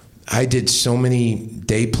 I did so many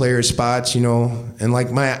day player spots, and like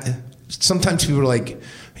sometimes people are like,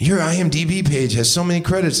 your IMDb page has so many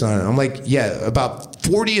credits on it. I'm like, yeah, about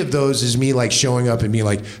 40 of those is me like showing up and being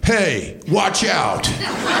like, hey, watch out,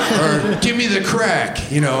 or give me the crack,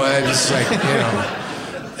 it's like,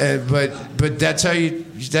 but that's how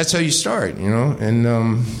you start, and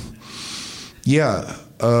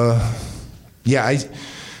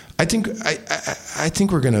I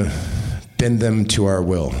think we're gonna bend them to our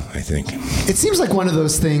will, I think. It seems like one of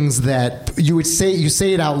those things that you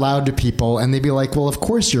say it out loud to people and they'd be like, well, of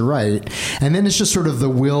course you're right. And then it's just sort of the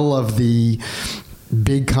will of the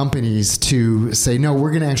big companies to say, no, we're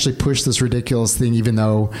going to actually push this ridiculous thing even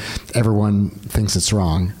though everyone thinks it's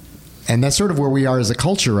wrong. And that's sort of where we are as a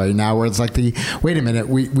culture right now, where it's like wait a minute,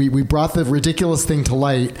 we brought the ridiculous thing to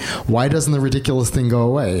light. Why doesn't the ridiculous thing go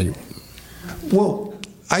away? Well,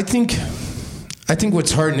 I think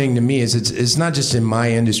what's heartening to me is it's not just in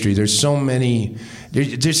my industry. There's so many.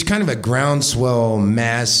 There's kind of a groundswell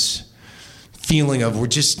mass feeling of we're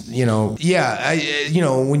just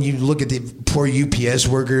when you look at the poor UPS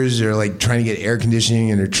workers or like trying to get air conditioning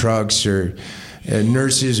in their trucks or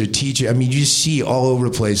nurses or teachers. I mean, you just see all over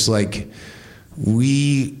the place like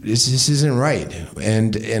this isn't right.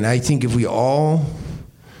 And I think if we all,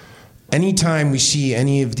 anytime we see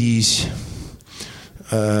any of these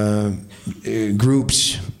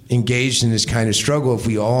groups engaged in this kind of struggle, if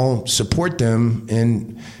we all support them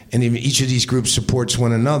and if each of these groups supports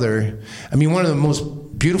one another, I mean, one of the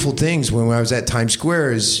most beautiful things when I was at Times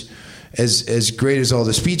Square is as great as all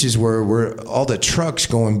the speeches were all the trucks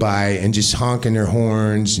going by and just honking their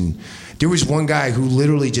horns. And there was one guy who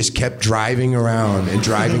literally just kept driving around and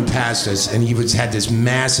driving past us, and he had this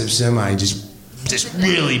massive semi, just this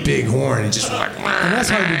really big horn, and just like. And that's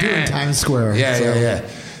hard to do in Times Square. Yeah.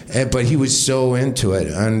 But he was so into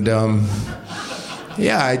it, and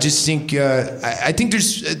I just think I think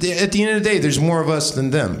there's at the end of the day there's more of us than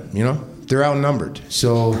them. They're outnumbered.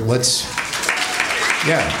 So let's,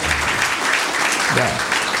 yeah.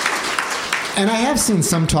 And I have seen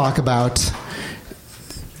some talk about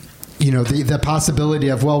the possibility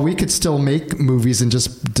of, well, we could still make movies and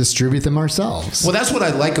just distribute them ourselves. Well, that's what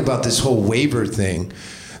I like about this whole waiver thing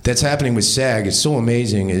that's happening with SAG. It's so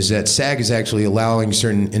amazing is that SAG is actually allowing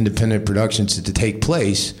certain independent productions to take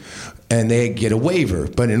place, and they get a waiver.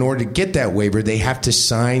 But in order to get that waiver, they have to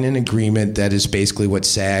sign an agreement that is basically what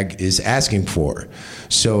SAG is asking for.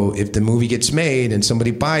 So if the movie gets made and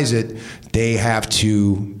somebody buys it, they have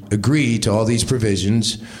to agree to all these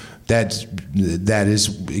provisions. That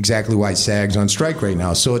is exactly why SAG's on strike right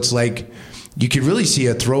now. So it's like you could really see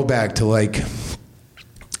a throwback to like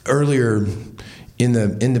earlier in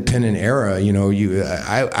the independent era.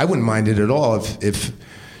 I wouldn't mind it at all if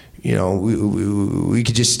we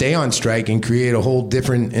could just stay on strike and create a whole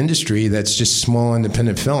different industry that's just small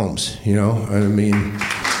independent films. I mean,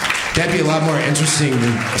 that'd be a lot more interesting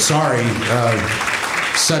than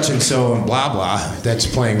such and so and blah blah that's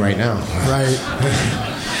playing right now. Right.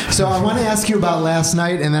 So I want to ask you about last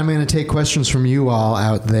night, and then I'm going to take questions from you all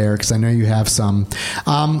out there because I know you have some.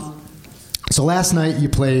 So last night you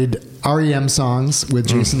played R.E.M. songs with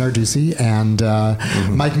Jason Narducy and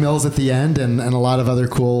Mike Mills at the end, and a lot of other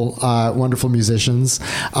cool, wonderful musicians.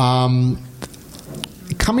 Coming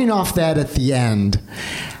off that at the end,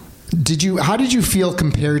 how did you feel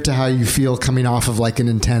compared to how you feel coming off of like an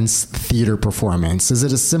intense theater performance? Is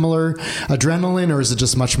it a similar adrenaline, or is it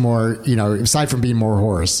just much more, aside from being more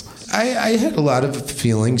hoarse? I had a lot of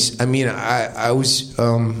feelings. I mean, I was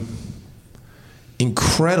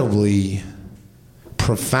incredibly,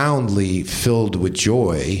 profoundly filled with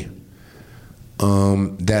joy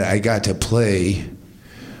that I got to play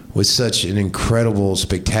with such an incredible,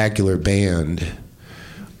 spectacular band.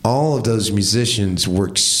 All of those musicians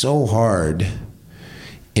worked so hard,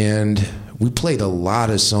 and we played a lot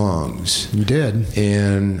of songs. You did.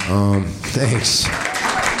 And thanks.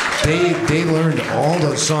 They learned all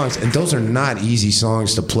those songs, and those are not easy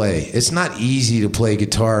songs to play. It's not easy to play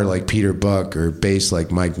guitar like Peter Buck or bass like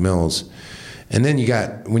Mike Mills. And then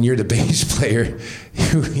when you're the bass player,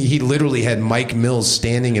 he literally had Mike Mills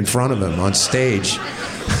standing in front of him on stage.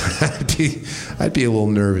 I'd be a little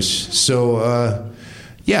nervous. So,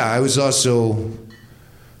 I was also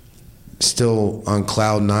still on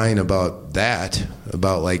cloud nine about that.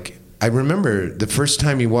 I remember the first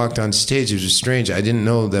time he walked on stage, it was strange. I didn't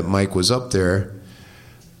know that Mike was up there.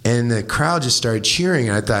 And the crowd just started cheering,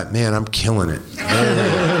 and I thought, man, I'm killing it.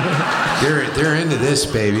 They're into this,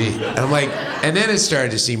 baby. And then it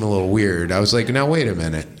started to seem a little weird. I was like, now wait a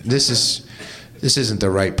minute. This isn't the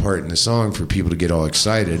right part in the song for people to get all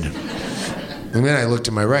excited. And then I looked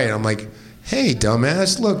to my right, and I'm like, hey,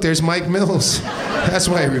 dumbass, look, there's Mike Mills. That's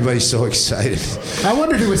why everybody's so excited. I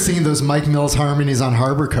wondered who was singing those Mike Mills harmonies on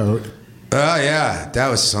Harbor Coat. Oh, yeah, that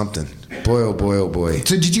was something. Boy, oh boy, oh boy.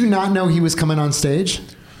 So did you not know he was coming on stage?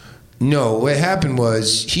 No, what happened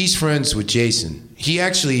was he's friends with Jason. He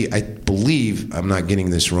actually, I believe, I'm not getting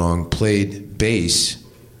this wrong, played bass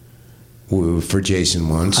for Jason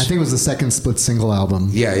once. I think it was the second Split single album.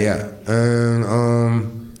 Yeah.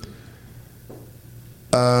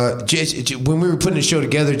 Jason, when we were putting the show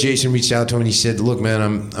together, Jason reached out to him and he said, "Look, man,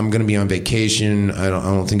 I'm going to be on vacation. I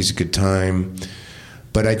don't think it's a good time,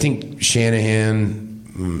 but I think Shanahan,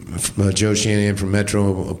 Joe Shanahan from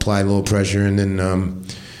Metro, applied a little pressure, and then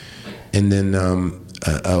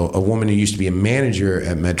a woman who used to be a manager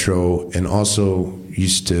at Metro and also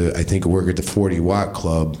used to, I think, work at the 40 Watt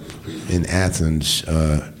Club in Athens."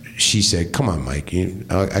 She said, "Come on, Mike,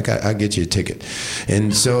 I'll get you a ticket."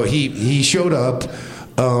 And so he showed up.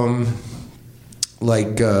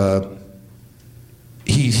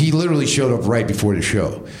 He literally showed up right before the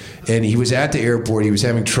show, and he was at the airport. He was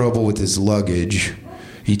having trouble with his luggage.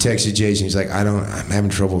 He texted Jason. He's like, I'm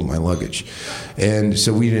having trouble with my luggage. And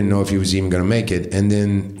so we didn't know if he was even going to make it. And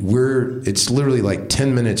then it's literally like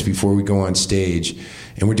 10 minutes before we go on stage,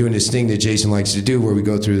 and we're doing this thing that Jason likes to do where we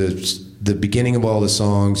go through the beginning of all the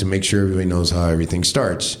songs and make sure everybody knows how everything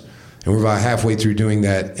starts. And we're about halfway through doing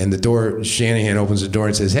that, and Shanahan opens the door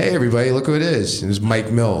and says, "Hey, everybody, look who it is." And it's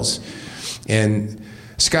Mike Mills. And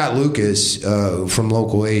Scott Lucas from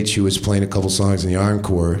Local H, who was playing a couple songs in the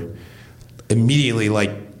encore, immediately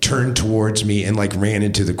turned towards me and ran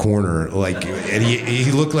into the corner, and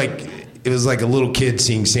he looked like it was like a little kid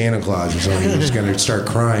seeing Santa Claus or something. He was going to start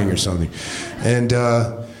crying or something.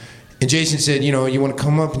 And Jason said, "You want to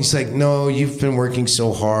come up?" And he's like, "No, you've been working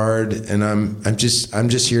so hard, and I'm just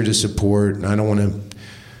here to support, and I don't want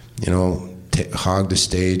to, hog the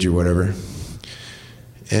stage or whatever."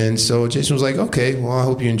 And so Jason was like, "Okay, well, I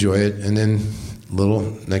hope you enjoy it." And then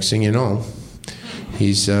next thing you know,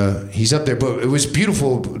 he's up there. But it was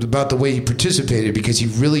beautiful about the way he participated because he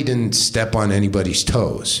really didn't step on anybody's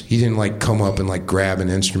toes. He didn't come up and grab an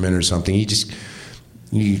instrument or something. He just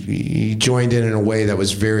he joined in a way that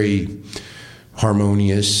was very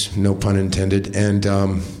harmonious, no pun intended, and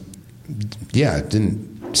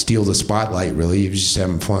didn't steal the spotlight really. He was just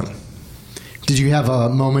having fun. Did you have a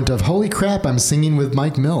moment of, holy crap, I'm singing with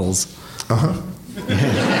Mike Mills? Uh-huh.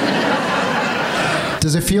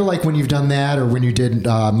 Does it feel like when you've done that, or when you did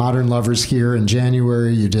Modern Lovers here in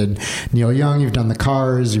January, you did Neil Young, you've done the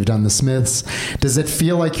Cars, you've done the Smiths, does it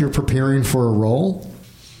feel like you're preparing for a role?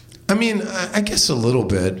 I mean, I guess a little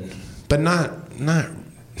bit, but not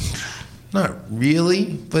really,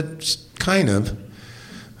 but kind of.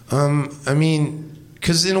 I mean,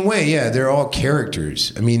 because in a way, yeah, they're all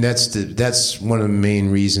characters. I mean, that's one of the main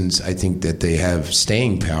reasons I think that they have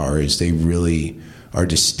staying power is they really are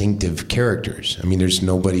distinctive characters. I mean, there's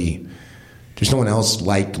no one else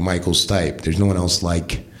like Michael Stipe. There's no one else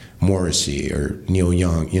like Morrissey or Neil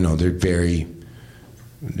Young.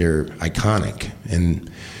 They're iconic, and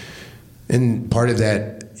part of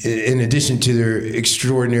that, in addition to their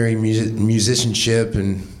extraordinary musicianship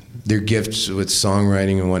and their gifts with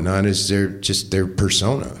songwriting and whatnot, is their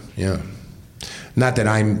persona. Yeah, not that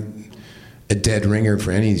I'm a dead ringer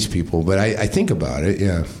for any of these people, but I think about it.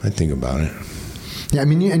 Yeah, I think about it. Yeah, I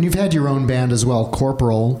mean, and you've had your own band as well,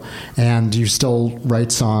 Corporal, and you still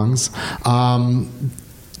write songs.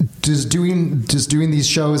 Does doing these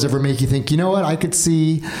shows ever make you think, what, I could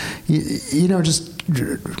see, just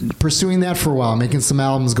pursuing that for a while, making some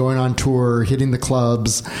albums, going on tour, hitting the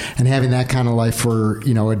clubs, and having that kind of life for,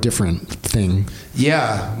 a different thing?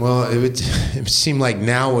 Yeah, well, it would seem like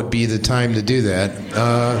now would be the time to do that.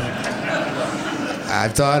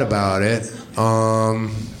 I've thought about it.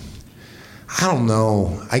 I don't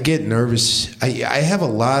know. I get nervous. I have a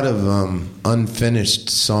lot of unfinished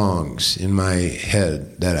songs in my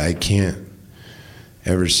head that I can't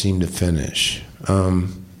ever seem to finish.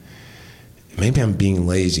 Maybe I'm being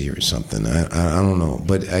lazy or something. I don't know.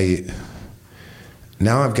 But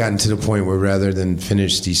now I've gotten to the point where rather than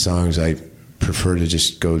finish these songs, I prefer to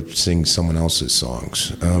just go sing someone else's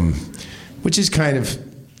songs, which is kind of...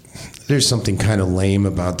 There's something kind of lame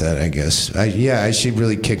about that, I guess. I should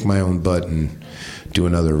really kick my own butt and do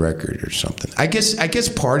another record or something. I guess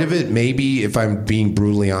part of it, maybe, if I'm being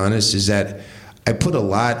brutally honest, is that I put a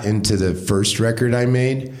lot into the first record I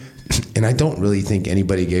made, and I don't really think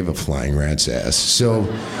anybody gave a flying rat's ass. So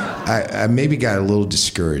I maybe got a little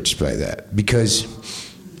discouraged by that because,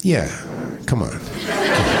 yeah, come on.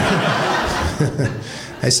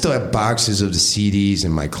 I still have boxes of the CDs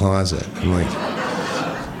in my closet. I'm like...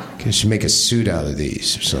 I should make a suit out of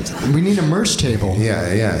these or something. We need a merch table.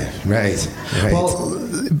 Yeah, right. Well,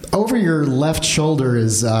 over your left shoulder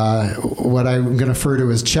is what I'm going to refer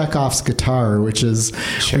to as Chekhov's guitar, which is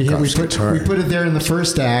we put it there in the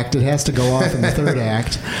first act. It has to go off in the third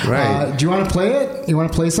act. Right. Do you want to play it? You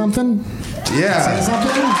want to play something? Yeah. Say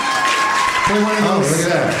something? Play one of those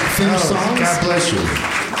look at that. finished songs? God bless you.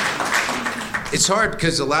 It's hard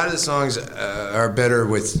because a lot of the songs are better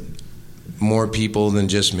with more people than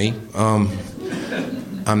just me. I'm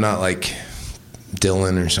not like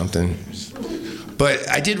Dylan or something. But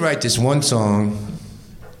I did write this one song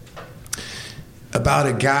about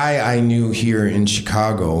a guy I knew here in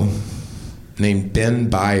Chicago named Ben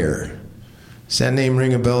Byer. Does that name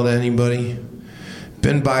ring a bell to anybody?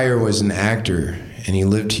 Ben Byer was an actor, and he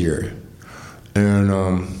lived here, and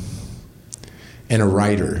a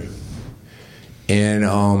writer.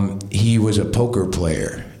 And he was a poker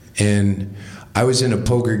player. And I was in a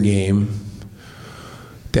poker game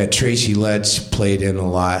that Tracy Letts played in a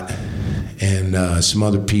lot, and some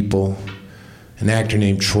other people, an actor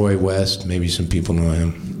named Troy West, maybe some people know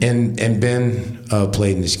him. And Ben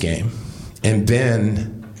played in this game. And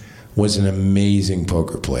Ben was an amazing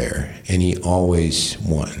poker player, and he always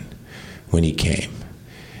won when he came.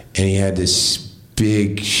 And he had this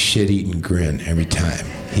big shit-eating grin every time.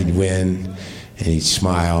 He'd win, and he'd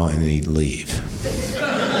smile, and then he'd leave.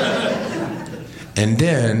 And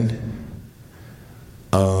then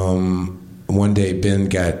one day Ben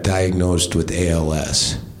got diagnosed with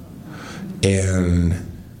ALS, and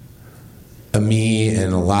me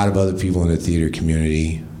and a lot of other people in the theater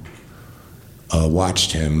community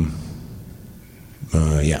watched him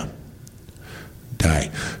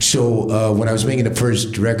die. So when I was making the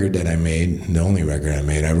first record that I made, the only record I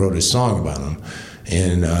made, I wrote a song about him,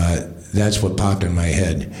 and that's what popped in my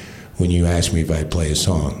head when you asked me if I'd play a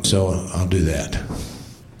song. So I'll do that.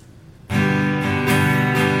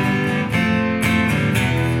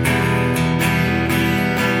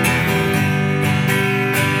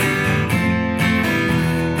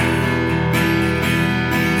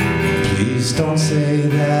 Please don't say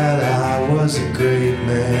that I was a great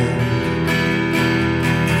man.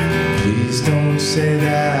 Please don't say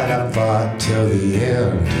that I fought till the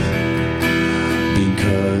end.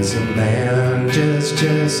 Because a man just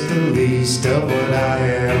the least of what I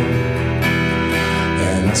am.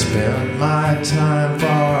 And I spent my time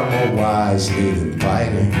far more wisely than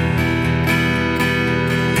fighting.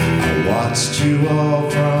 I watched you all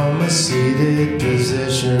from a seated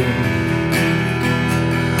position.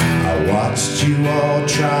 I watched you all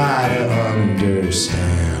try to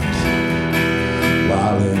understand,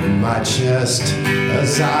 while in my chest a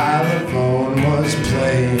xylophone was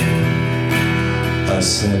playing,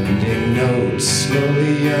 ascending notes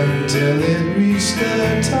slowly until it reached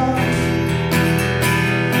the top.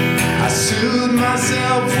 I soothed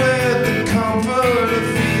myself with the comfort of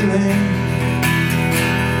feeling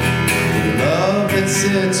the love that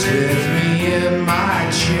sits with me in my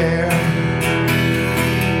chair,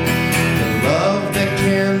 the love that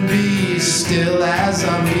can be still as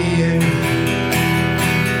I'm being,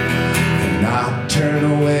 and not turn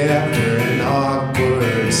away after an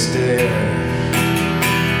awkward stare.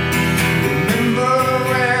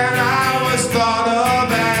 Thought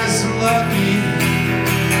of as lucky,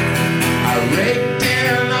 I raked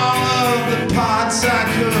in all of the pots I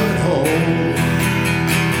could hold.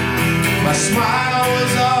 My smile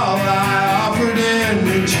was all I offered in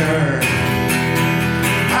return.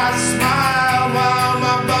 I smiled while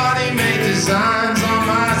my body made designs on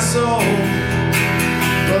my soul,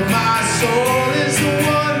 but my soul is the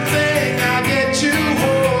one thing I get to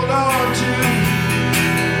hold on to.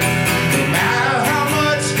 No matter how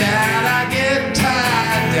much that I get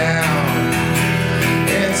tied down,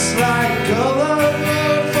 it's like a lover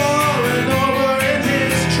falling over in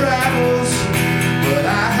his travels. But I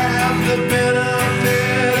have the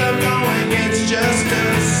benefit of knowing it's just a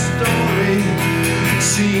story.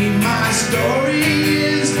 See, my story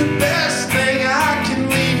is the best thing I can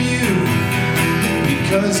leave you,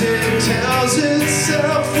 because it tells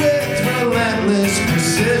itself with relentless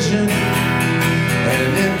precision,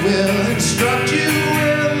 and it will instruct you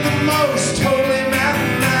in the most holy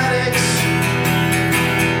mathematics.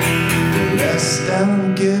 The less that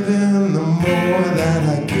I'm giving, the more that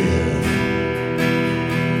I give.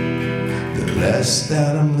 The less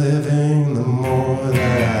that I'm living, the more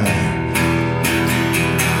that I.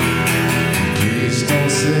 Please don't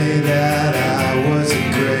say that I was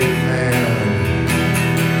a great man.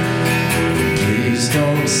 Please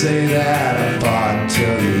don't say that I fought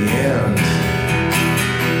till the end.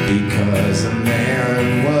 Because a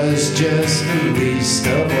man was just the least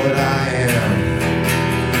of what I am.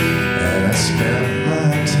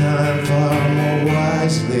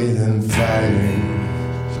 darling.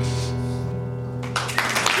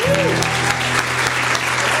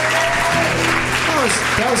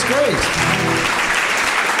 That was great.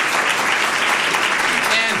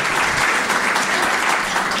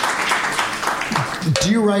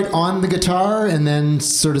 Do you write on the guitar and then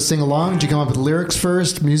sort of sing along? Do you come up with lyrics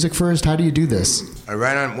first, music first? How do you do this? I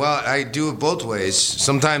write on, well, I do it both ways.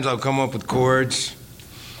 Sometimes I'll come up with chords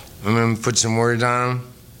and then put some words on them.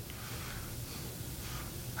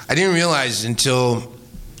 I didn't realize until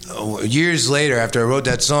years later, after I wrote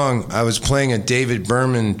that song, I was playing a David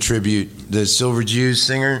Berman tribute, the Silver Jews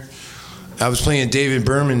singer. I was playing a David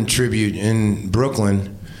Berman tribute in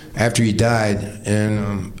Brooklyn after he died,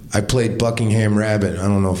 and I played Buckingham Rabbit. I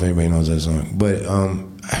don't know if anybody knows that song, but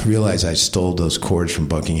I realized I stole those chords from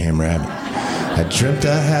Buckingham Rabbit. I dreamt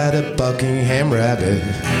I had a Buckingham Rabbit.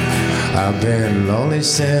 I've been lonely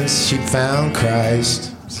since she found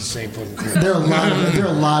Christ. It's the same fucking chord. There are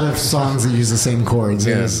a lot of songs that use the same chords.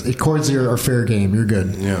 Yeah. Chords are fair game. You're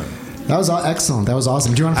good. Yeah. That was excellent. That was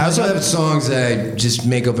awesome. Do you want to? I also have songs that I just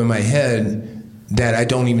make up in my head that I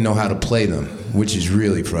don't even know how to play them, which is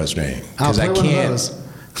really frustrating because I can't.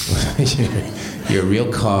 You're a real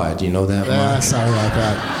card, you know that? Sorry about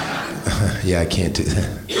that. Yeah, I can't do that.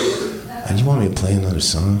 And you want me to play another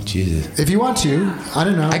song? Jesus. If you want to, I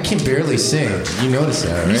don't know. I can barely sing. You notice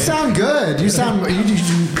that, right? You sound good. You sound. I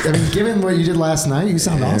mean, given what you did last night, you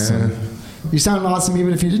sound awesome. You sound awesome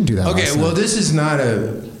even if you didn't do that. Okay, well, this is not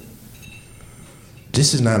a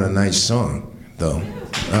nice song, though.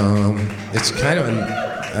 It's kind of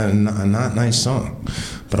a not nice song,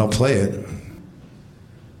 but I'll play it.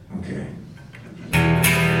 Okay.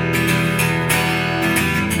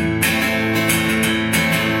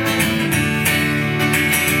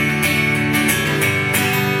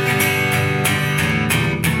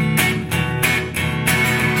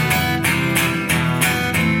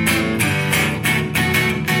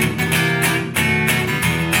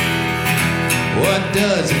 What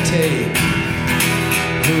does it take?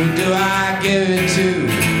 Who do I give it to?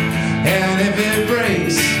 And if it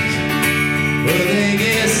breaks, will they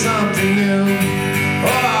get something new? Or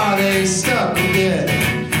are they stuck with it?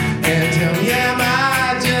 And tell me, am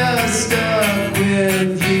I just stuck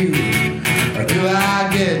with you? Or do I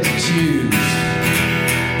get to choose?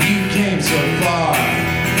 You came so far,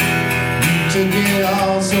 you took it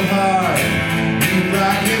all so hard. You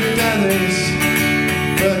brought your feathers,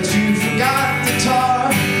 but you forgot the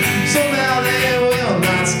tar. So now they will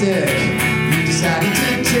not stick. You decided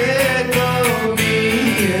to tickle me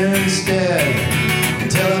instead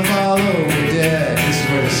until I fall over dead. This is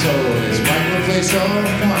where the solo is. Michael play solo.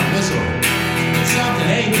 Come on, whistle. Something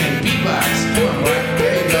ain't can beatbox. Come on, Mark.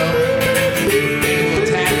 There you go. Maybe a little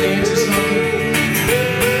tap dance or something.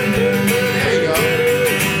 There you go.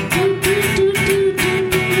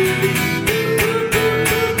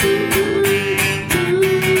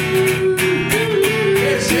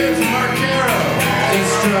 Here's here from Mark Carroll. This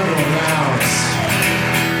struggle mounts.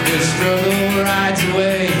 This struggle rides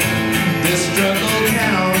away. This struggle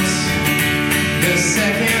counts. The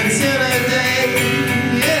seconds in a day.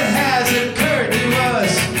 It has occurred to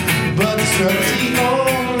us, but the struggle's the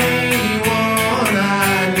only one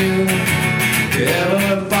I knew could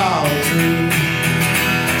ever follow through.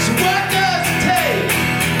 So what does it take?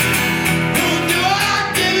 Who do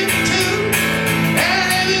I give it to? And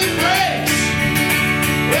if it breaks,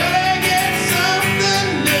 will they get something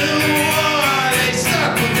new? Or are they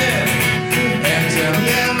stuck with it? And tell me,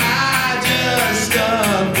 am I just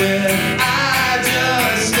stuck with? I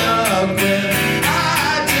just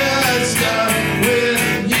stuck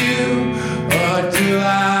with you? Or do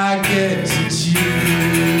I get to choose?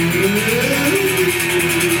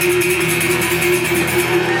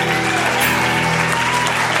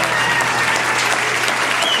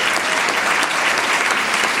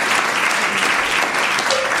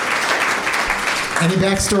 Any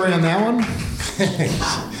backstory on that one?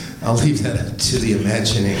 I'll leave that up to the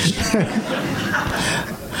imagination.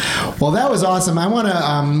 Well, that was awesome. I want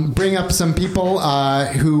to bring up some people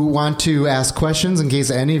who want to ask questions in case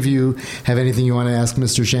any of you have anything you want to ask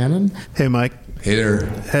Mr. Shannon. Hey, Mike. Hey there.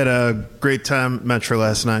 Had a great time at Metro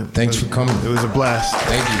last night. Thanks for coming. It was a blast.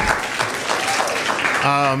 Thank you.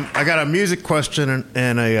 I got a music question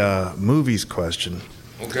and a movies question.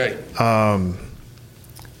 Okay.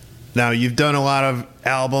 Now, you've done a lot of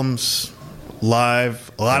albums live.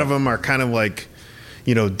 A lot of them are kind of like,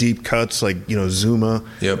 you know, deep cuts, like, you know, Zuma.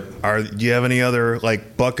 Yep. Do you have any other,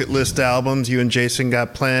 like, bucket list albums you and Jason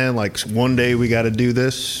got planned? Like, one day we got to do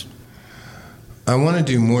this? I want to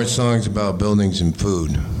do more songs about buildings and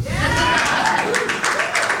food.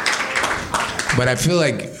 But I feel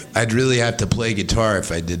like I'd really have to play guitar if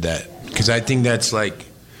I did that. because I think that's like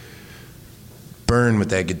Byrne with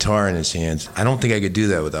that guitar in his hands. I don't think I could do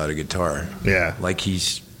that without a guitar. Yeah. Like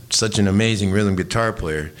he's such an amazing rhythm guitar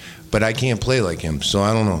player, but I can't play like him, so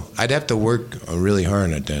I don't know. I'd have to work really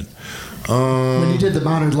hard at that. When you did the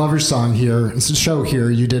Modern Lovers song here, show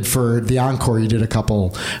here, you did for the encore, you did a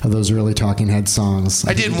couple of those really Talking Head songs.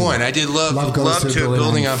 I did one. I did Love to a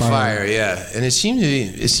Building on Fire, yeah. And it seemed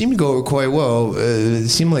to go over quite well. It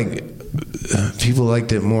seemed like people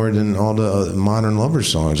liked it more than all the Modern Lovers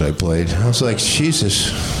songs I played. I was like,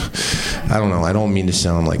 Jesus. I don't know. I don't mean to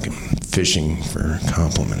sound like fishing for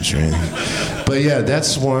compliments or anything. But yeah,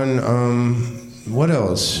 that's one. What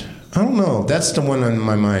else? I don't know. That's the one on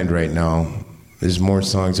my mind right now. Is more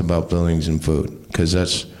songs about buildings and food, because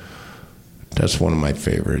that's one of my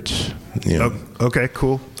favorites. Yeah. Okay,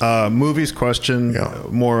 cool. Movies question,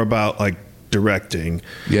 more about like directing.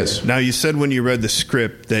 Yes. Now, you said when you read the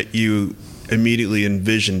script that you immediately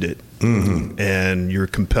envisioned it, and you're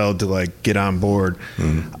compelled to like get on board.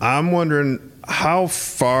 I'm wondering, how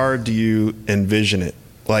far do you envision it?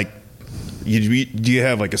 Like, do you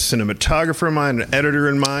have like a cinematographer in mind, an editor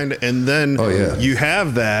in mind, and then you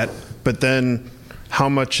have that, but then how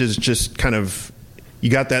much is just kind of, you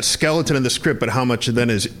got that skeleton in the script, but how much then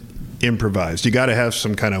is improvised? You got to have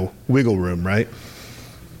some kind of wiggle room, right?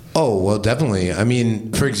 Oh, well, definitely. I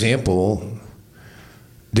mean, for example,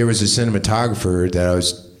 there was a cinematographer that I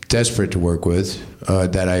was desperate to work with,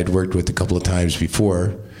 that I had worked with a couple of times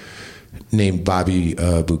before, named Bobby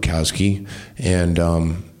Bukowski,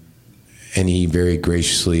 and he very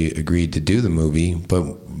graciously agreed to do the movie.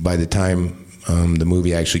 But by the time the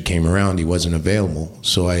movie actually came around, he wasn't available,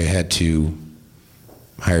 so I had to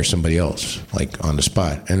hire somebody else, like on the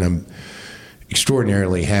spot. And I'm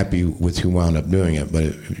extraordinarily happy with who wound up doing it,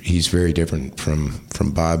 but he's very different from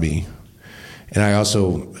Bobby. And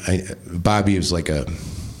Bobby was like a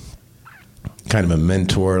kind of a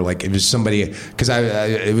mentor. Like it was somebody, because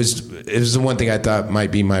it was the one thing I thought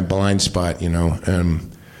might be my blind spot, you know.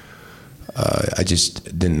 I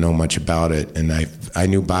just didn't know much about it, and I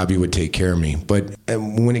knew Bobby would take care of me. But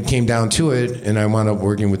when it came down to it, and I wound up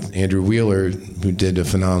working with Andrew Wheeler, who did a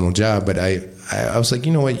phenomenal job, but I was like,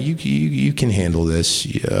 you know what, you can handle this.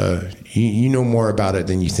 You know more about it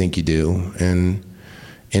than you think you do, and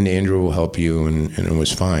Andrew will help you, and it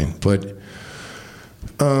was fine. But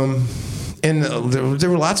and there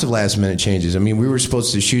were lots of last minute changes. I mean, we were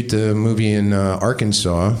supposed to shoot the movie in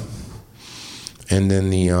Arkansas, and then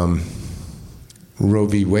the Roe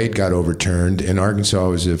v. Wade got overturned, and Arkansas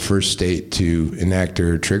was the first state to enact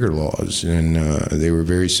their trigger laws, and they were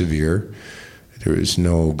very severe. There was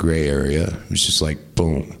no gray area. It was just like,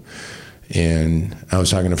 boom. And I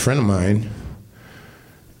was talking to a friend of mine,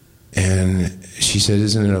 and she said,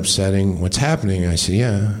 isn't it upsetting? What's happening? I said,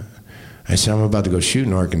 yeah. I said, I'm about to go shoot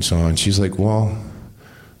in Arkansas. And she's like, well,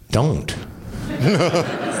 don't.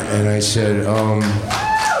 And I said,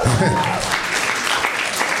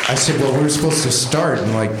 well, we were supposed to start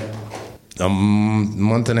in like a month.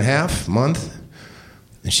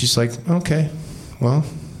 And she's like, okay, well,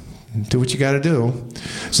 do what you got to do.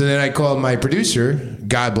 So then I called my producer,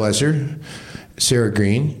 God bless her, Sarah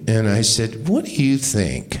Green, and I said, what do you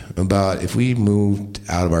think about if we moved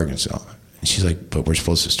out of Arkansas? And she's like, but we're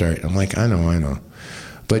supposed to start. I'm like, I know.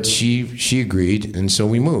 But she agreed, and so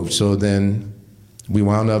we moved. So then we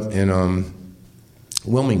wound up in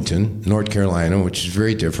Wilmington, North Carolina, which is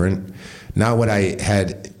very different. Not what I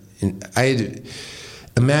had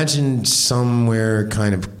imagined, somewhere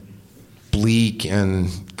kind of bleak and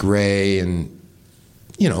gray and,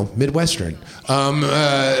 Midwestern.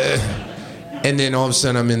 And then all of a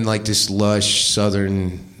sudden I'm in like this lush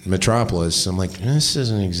southern metropolis. I'm like, this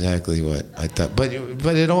isn't exactly what I thought. But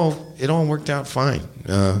it all worked out fine.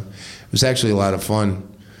 It was actually a lot of fun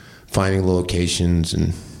finding locations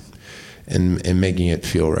and making it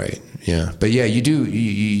feel right. Yeah. But yeah, you do,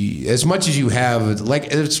 as much as you have, like,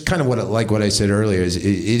 it's kind of what I said earlier, is it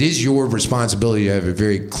is your responsibility to have a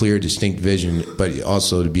very clear, distinct vision, but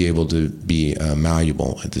also to be able to be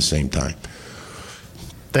malleable at the same time.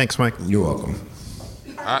 Thanks, Mike. You're welcome.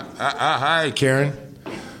 Hi, Karen.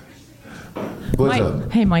 What's up?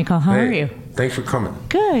 Hey, Michael. How are you? Thanks for coming.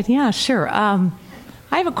 Good. Yeah, sure. I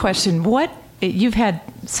have a question. You've had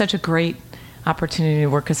such a great opportunity to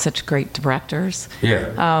work with such great directors.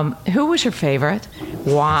 Yeah. Who was your favorite?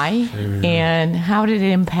 Why? And how did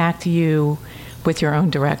it impact you with your own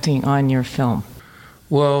directing on your film?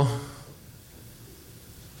 Well,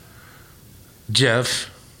 Jeff.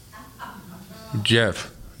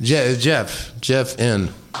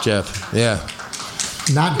 Yeah.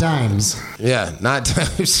 Not dimes. Yeah, not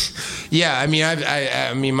times. Yeah, I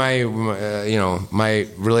mean, my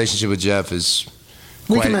relationship with Jeff is.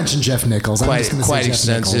 We can mention Jeff Nichols. I'm just going to say Jeff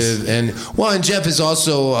extensive, Nichols. and Jeff is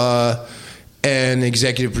also an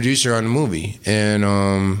executive producer on the movie, and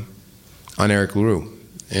on Eric Larue,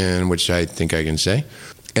 and which I think I can say.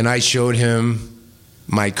 And I showed him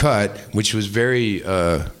my cut, which was very.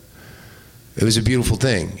 It was a beautiful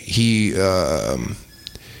thing. He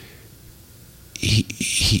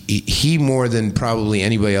more than probably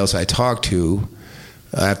anybody else I talked to.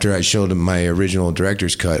 After I showed him my original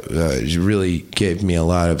director's cut, really gave me a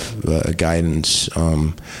lot of guidance.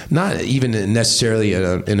 Not even necessarily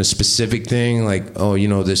in a specific thing, like,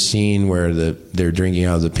 this scene where they're drinking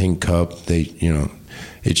out of the pink cup,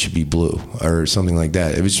 it should be blue or something like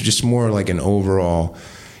that. It was just more like an overall.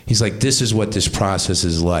 He's like, this is what this process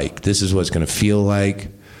is like. This is what it's going to feel like.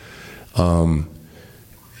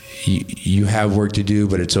 You have work to do,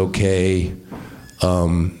 but it's okay.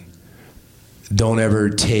 Don't ever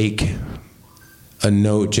take a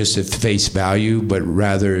note just at face value, but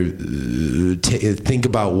rather think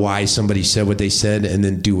about why somebody said what they said and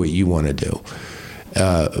then do what you want to do.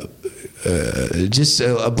 Just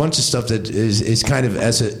a bunch of stuff that is kind of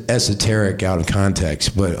esoteric out of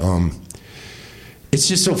context, but it's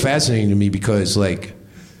just so fascinating to me because, like,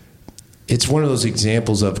 it's one of those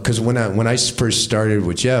examples of, because when I first started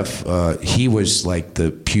with Jeff, he was like the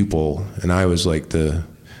pupil and I was like the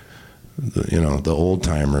old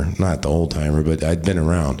timer, not the old timer, but I'd been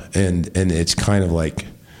around, and it's kind of like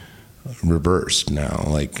reversed now.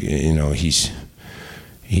 Like, he's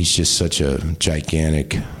just such a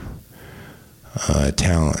gigantic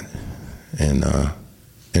talent and a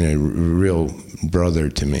real brother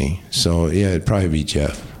to me. So yeah, it'd probably be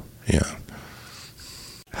Jeff. Yeah.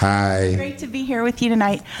 Hi. Great to be here with you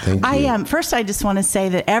tonight. Thank you. First, I just want to say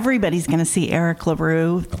that everybody's going to see Eric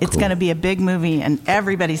Larue. Oh, it's going to be a big movie, and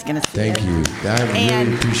everybody's going to see it. Thank you. I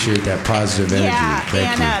really appreciate that positive energy. Yeah,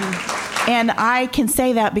 Thank you. And I can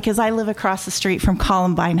say that because I live across the street from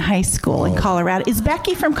Columbine High School in Colorado. Is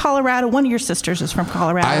Becky from Colorado? One of your sisters is from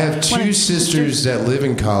Colorado. I have two sisters that live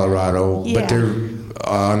in Colorado, Yeah. but they're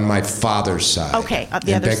on my father's side. Okay, the and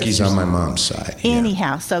other Becky's sisters. on my mom's side. Yeah.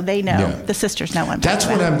 Anyhow, so they know. Yeah. The sisters know. That's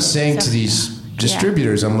what I'm saying to these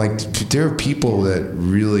distributors. I'm like, there are people that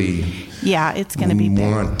really it's going to be big.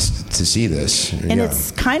 want to see this. And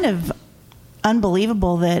it's kind of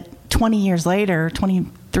unbelievable that 23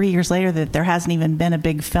 years later, that there hasn't even been a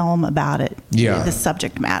big film about it. Yeah. The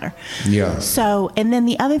subject matter. Yeah. So, and then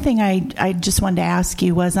the other thing I just wanted to ask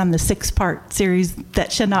you was on the 6-part series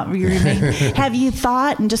that should not be remade. Have you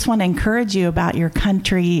thought, and just want to encourage you about your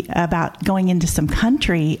country, about going into some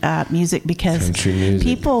country music, because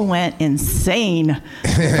people went insane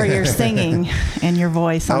for your singing and your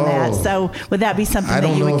voice on that. So would that be something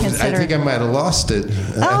that you would consider? I think I might have lost it.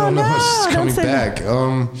 I don't know if it's coming back.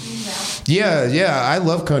 Yeah, I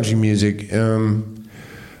love country music.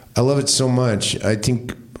 I love it so much. I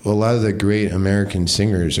think a lot of the great American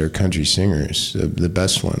singers are country singers, the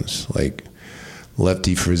best ones, like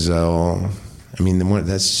Lefty Frizzell. I mean,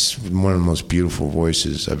 that's one of the most beautiful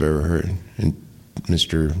voices I've ever heard, and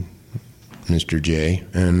Mr. J,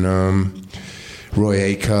 and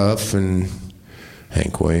Roy Acuff and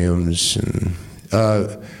Hank Williams, and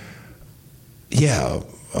I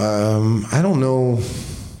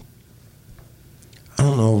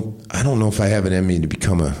don't know if I have an Emmy to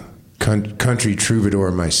become a country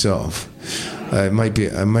troubadour myself. I might be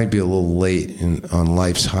a little late on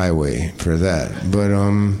life's highway for that, but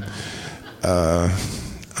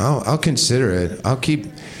I'll consider it. I'll keep.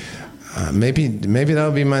 Maybe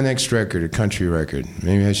that'll be my next record, a country record.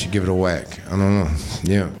 Maybe I should give it a whack. I don't know.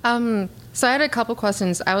 Yeah. So I had a couple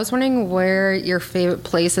questions. I was wondering where your favorite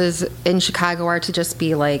places in Chicago are to just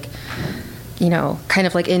be like, kind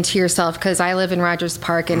of like into yourself, because I live in Rogers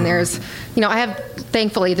Park and there's, I have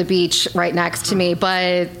thankfully the beach right next to me,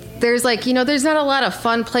 but there's like, there's not a lot of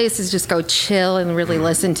fun places to just go chill and really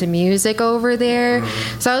listen to music over there.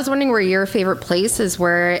 So I was wondering where your favorite places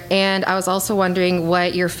were, and I was also wondering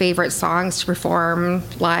what your favorite songs to perform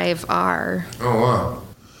live are. Oh, wow.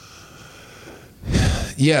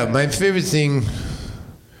 Yeah, my favorite thing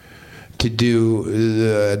to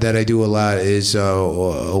do that I do a lot is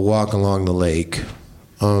a walk along the lake.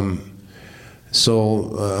 I'm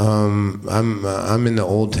in the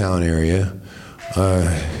Old Town area.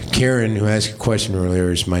 Karen, who asked a question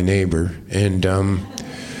earlier, is my neighbor, and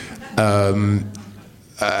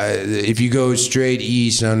if you go straight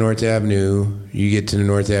east on North Avenue, you get to the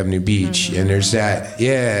North Avenue beach, and there's that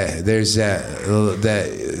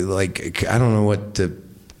like, I don't know what the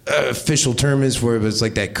official term is for it, but it's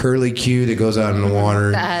like that curly cue that goes out in the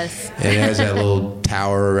water. Yes. And it has that little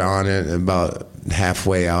tower on it about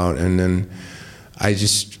halfway out. And then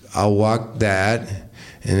I'll walk that,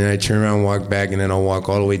 and then I turn around and walk back, and then I'll walk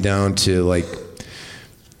all the way down to like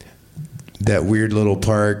that weird little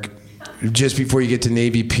park just before you get to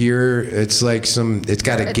Navy Pier. It's like it's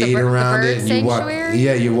got a gate around it, and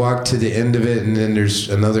you walk to the end of it, and then there's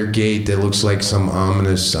another gate that looks like some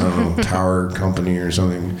ominous, I don't know, tower company or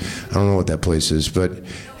something. I don't know what that place is, but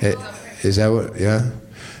is that what? Yeah.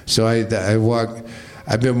 So I walk.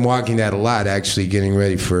 I've been walking that a lot, actually, getting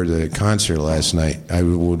ready for the concert last night. I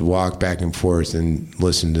would walk back and forth and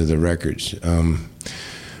listen to the records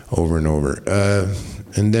over and over.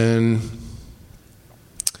 And then,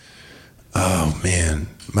 oh, man,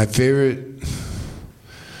 my favorite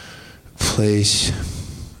place,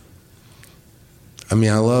 I mean,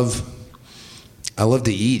 I love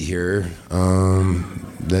to eat here.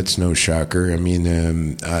 That's no shocker. I mean,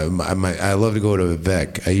 I love to go to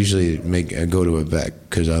Avec. I usually go to Avec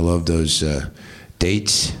because I love those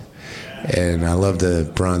dates, and I love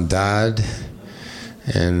the brandade,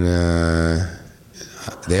 and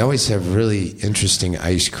they always have really interesting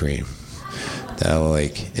ice cream that I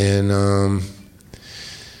like, and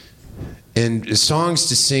songs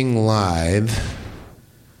to sing live.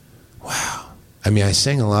 Wow, I mean, I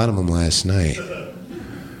sang a lot of them last night.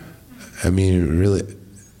 I mean, really.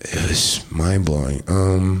 It was mind-blowing.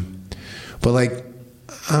 But like,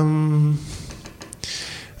 I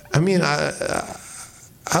mean,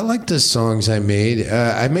 I like the songs I made.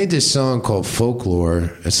 I made this song called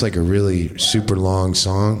Folklore. It's like a really super long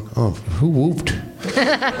song. Oh, who whooped?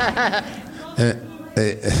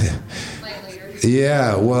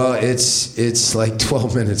 Yeah, well, it's like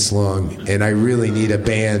 12 minutes long, and I really need a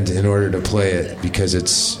band in order to play it because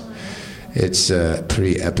it's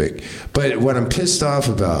pretty epic. But what I'm pissed off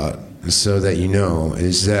about, so that you know,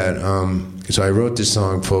 is that so I wrote this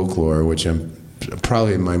song Folklore, which I'm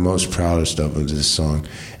probably my most proudest of this song,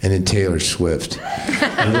 and then Taylor Swift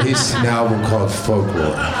released an album called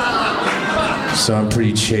Folklore. So I'm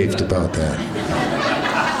pretty chafed about that.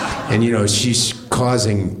 And you know, she's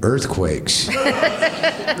causing earthquakes.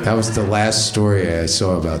 That was the last story I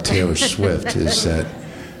saw about Taylor Swift, is that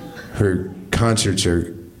her concerts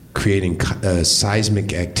are creating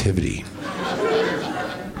seismic activity.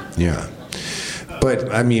 Yeah.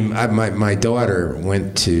 But, I mean, my daughter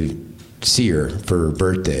went to see her for her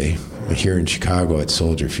birthday here in Chicago at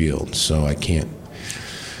Soldier Field, so I can't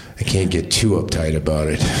get too uptight about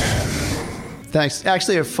it. Thanks.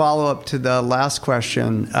 Actually, a follow-up to the last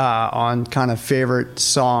question on kind of favorite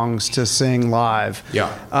songs to sing live.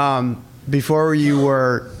 Yeah. Before you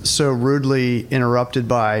were so rudely interrupted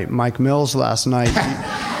by Mike Mills last night,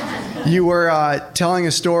 you were telling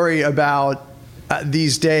a story about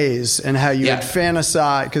these days and how you would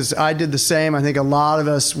fantasize, because I did the same. I think a lot of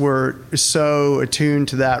us were so attuned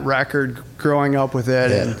to that record growing up with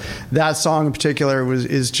it, and that song in particular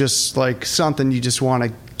is just like something you just want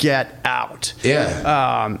to get out.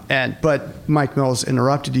 Yeah. But Mike Mills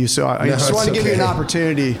interrupted you, so I just wanted to give you an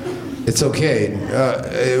opportunity. It's okay.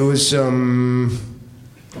 It was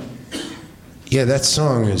that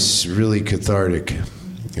song is really cathartic.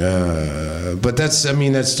 But that's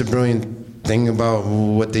the brilliant thing about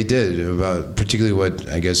what they did, about particularly what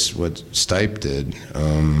Stipe did.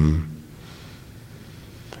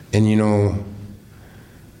 And you know,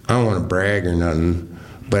 I don't want to brag or nothing,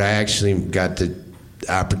 but I actually got the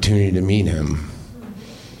opportunity to meet him.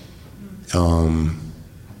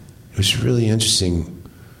 It was really interesting.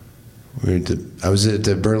 I was at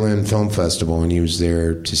the Berlin Film Festival, and he was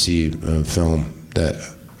there to see a film that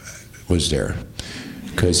was there,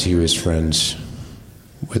 because he was friends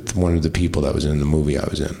with one of the people that was in the movie I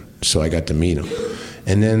was in. So I got to meet him.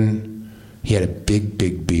 And then he had a big,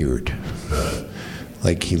 big beard.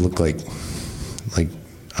 Like, he looked like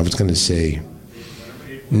I was going to say,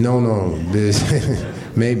 no,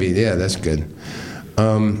 maybe, yeah, that's good.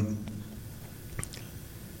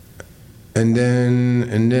 And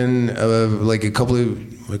then like a couple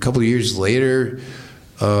of years later,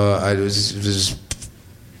 I was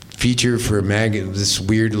featured for this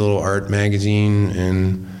weird little art magazine,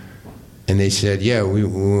 and they said, we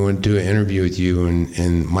want to do an interview with you,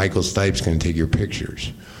 and Michael Stipe's going to take your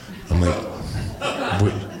pictures. I'm like,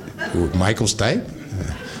 Michael Stipe?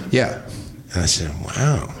 Yeah. And I said,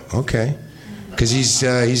 wow, okay, because he's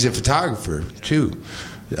a photographer too.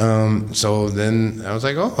 So then I was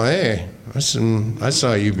like, oh, hey, I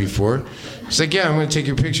saw you before. He's like, yeah, I'm going to take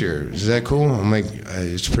your picture. Is that cool? I'm like,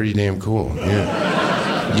 it's pretty damn cool.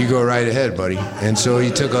 Yeah. You go right ahead, buddy. And so he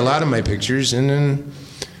took a lot of my pictures, and then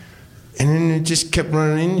And then it just kept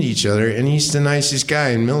running into each other, and he's the nicest guy,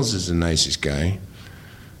 and Mills is the nicest guy.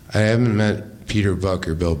 I haven't met Peter Buck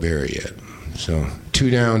or Bill Berry yet. So 2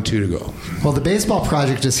 down, 2 to go. Well, the baseball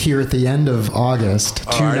project is here at the end of August.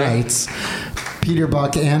 2 nights. Peter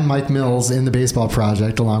Buck and Mike Mills in the baseball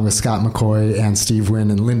project, along with Scott McCoy and Steve Wynn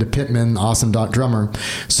and Linda Pittman, awesome drummer.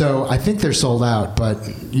 So I think they're sold out,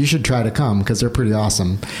 but you should try to come because they're pretty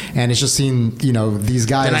awesome. And it's just seeing, these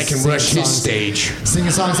guys. And I can rush his stage. Singing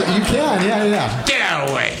songs that you can, yeah. Get out of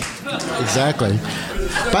the way. Exactly.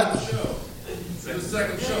 But the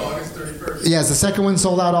second show, August 31st. Yeah, is the second one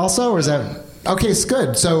sold out also, or is that... Okay, it's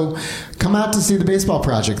good. So come out to see the baseball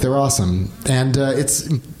project. They're awesome. And it's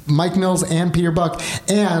Mike Mills and Peter Buck.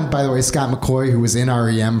 And, by the way, Scott McCoy, who was in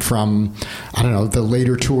R.E.M. from, the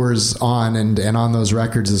later tours on and on those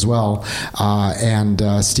records as well.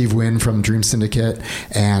 And Steve Wynn from Dream Syndicate.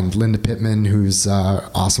 And Linda Pittman, who's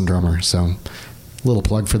awesome drummer. So a little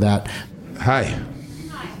plug for that. Hi.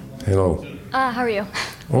 Hello. How are you?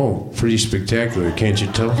 Oh, pretty spectacular. Can't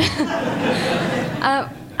you tell?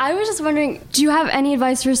 I was just wondering, do you have any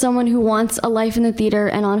advice for someone who wants a life in the theater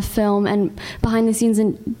and on film and behind the scenes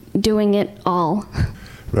and doing it all?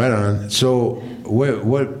 Right on. So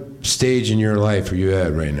what stage in your life are you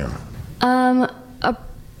at right now?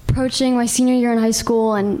 Approaching my senior year in high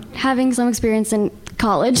school and having some experience in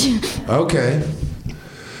college. Okay.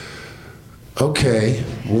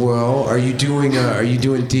 Well, are you doing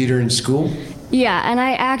theater in school? Yeah, and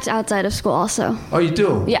I act outside of school also. Oh, you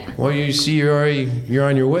do? Yeah. Well, you see, you're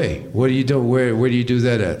on your way. What do you do? Where do you do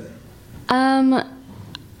that at?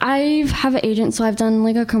 I have an agent, so I've done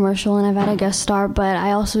a commercial and I've had a guest star, but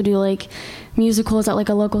I also do musicals at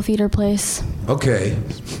a local theater place. Okay.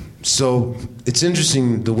 So it's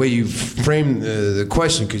interesting the way you framed the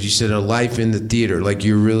question, because you said a life in the theater.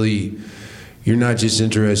 You're not just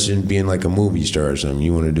interested in being a movie star or something.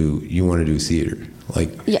 You want to do theater.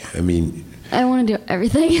 Yeah. I want to do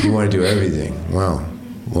everything. You want to do everything. Wow.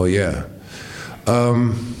 Well, yeah.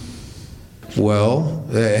 Have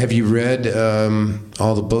you read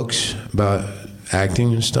all the books about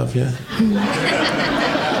acting and stuff yet?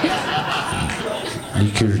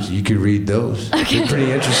 You could read those. Okay. They're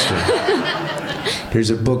pretty interesting. There's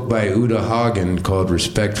a book by Uta Hagen called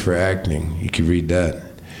Respect for Acting. You could read that.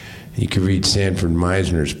 You could read Sanford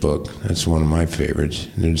Meisner's book. That's one of my favorites.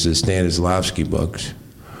 There's the Stanislavski books.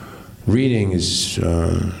 Reading is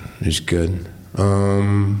good.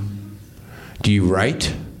 Do you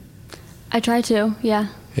write? I try to, yeah.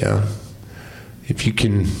 Yeah. If you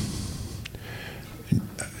can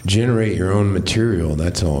generate your own material,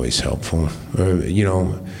 that's always helpful.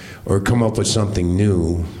 Or come up with something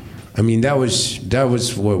new. That was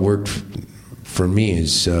what worked for me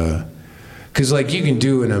is because you can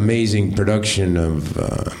do an amazing production of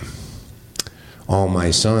All My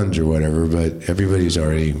Sons or whatever, but everybody's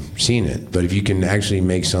already seen it. But if you can actually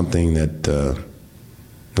make something that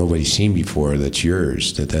nobody's seen before that's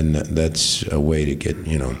yours, then that's a way to get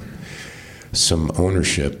some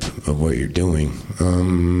ownership of what you're doing.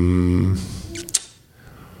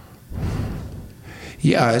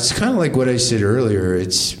 Yeah, it's kind of like what I said earlier.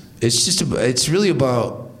 It's really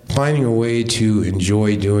about finding a way to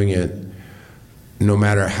enjoy doing it, no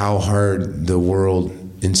matter how hard the world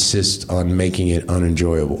insists on making it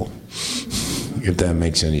unenjoyable, if that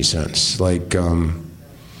makes any sense. I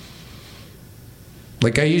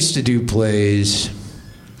used to do plays,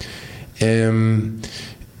 and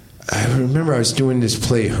I remember I was doing this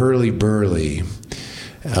play, Hurlyburly.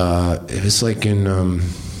 It was in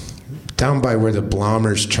down by where the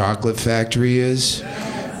Blommer's chocolate factory is.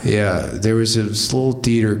 Yeah, there was this little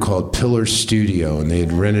theater called Pillar Studio, and they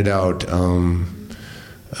had rented out a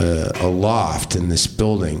loft in this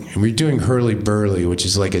building. And we were doing Hurlyburly, which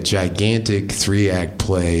is a gigantic 3-act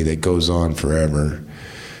play that goes on forever.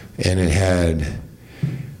 And it had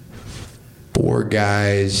 4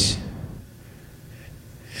 guys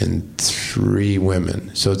and 3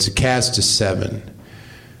 women. So it's a cast of 7.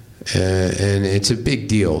 And it's a big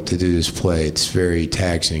deal to do this play. It's very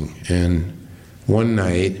taxing. And one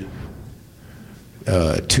night,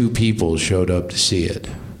 2 people showed up to see it.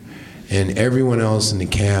 And everyone else in the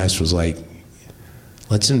cast was like,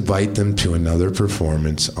 let's invite them to another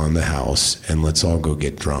performance on the house and let's all go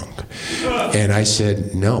get drunk. And I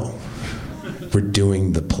said, no, we're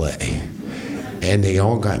doing the play. And they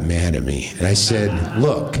all got mad at me. And I said,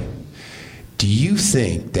 look, do you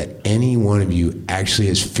think that any one of you actually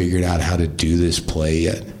has figured out how to do this play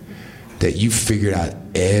yet? That you figured out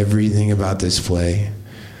everything about this play?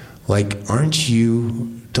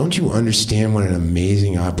 Don't you understand what an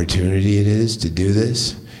amazing opportunity it is to do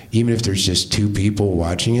this? even if there's just 2 people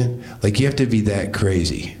watching it, like you have to be that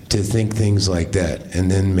crazy to think things like that,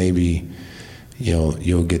 and then maybe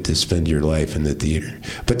you'll get to spend your life in the theater.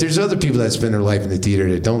 But there's other people that spend their life in the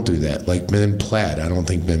theater that don't do that, like Ben Platt. I don't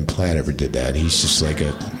think Ben Platt ever did that. He's just like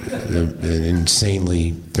an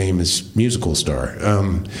insanely famous musical star.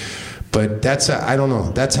 But I don't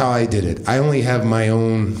know. That's how I did it. I only have my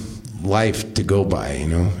own life to go by,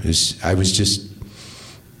 I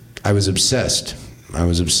was obsessed.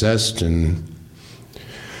 And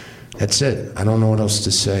that's it. I don't know what else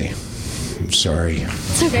to say. I'm sorry.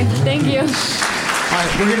 It's okay. Thank you. All right,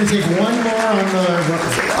 we're going to take one more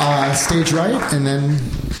on the stage right, and then...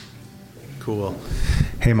 Cool.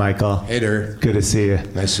 Hey, Michael. Hey there. Good to see you.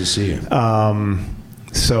 Nice to see you.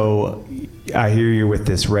 So I hear you're with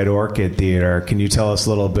this Red Orchid Theater. Can you tell us a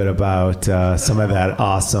little bit about some of that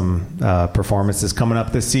awesome performances coming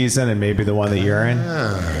up this season, and maybe the one that you're in?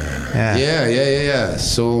 Yeah.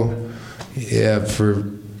 So,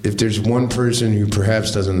 if there's one person who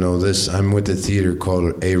perhaps doesn't know this, I'm with a theater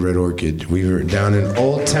called A Red Orchid. We were down in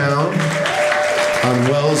Old Town on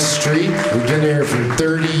Wells Street. We've been there for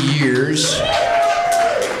 30 years.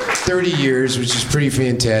 30 years, which is pretty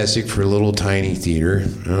fantastic for a little tiny theater.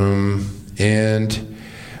 And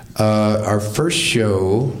our first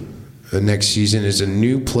show next season is a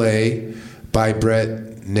new play by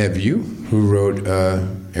Brett Neveu, who wrote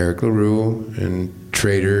Eric Larue and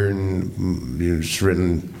Trader, and he's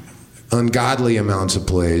written ungodly amounts of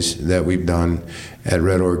plays that we've done at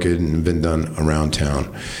Red Orchid and been done around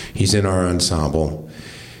town. He's in our ensemble.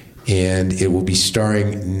 And it will be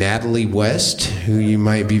starring Natalie West, who you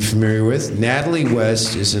might be familiar with. Natalie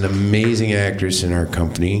West is an amazing actress in our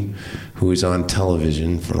company who is on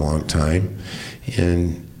television for a long time.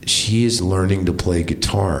 And she is learning to play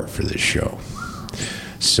guitar for this show.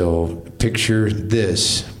 So picture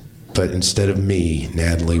this, but instead of me,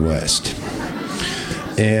 Natalie West.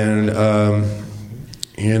 And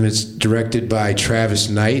it's directed by Travis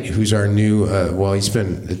Knight, who's our new, it's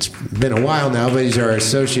been a while now, but he's our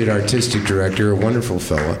associate artistic director, a wonderful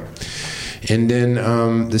fella. And then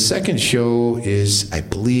the second show is, I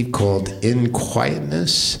believe, called In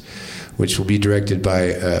Quietness, which will be directed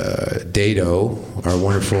by Dado, our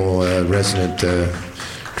wonderful resident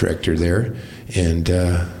director there. And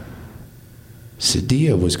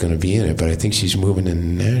Sadia was going to be in it, but I think she's moving to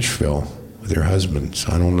Nashville with her husband,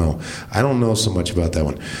 so I don't know. I don't know so much about that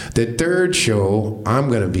one. The third show I'm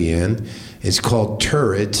going to be in is called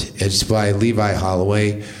Turret. It's by Levi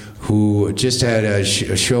Holloway, who just had a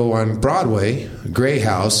show on Broadway, Grey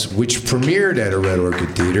House, which premiered at a Red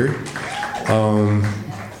Orchid Theater.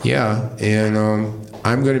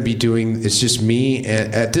 I'm going to be doing, it's just me,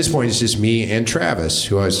 and at this point it's just me and Travis,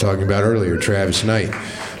 who I was talking about earlier, Travis Knight.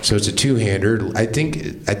 So it's a two-hander. I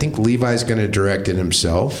think Levi's going to direct it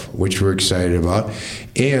himself, which we're excited about.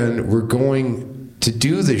 And we're going to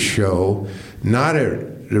do the show not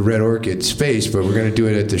at the Red Orchid space, but we're going to do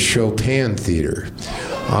it at the Chopin Theater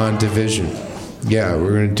on Division. Yeah,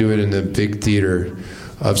 we're going to do it in the big theater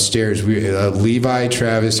upstairs. Levi,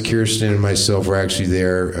 Travis, Kirsten, and myself were actually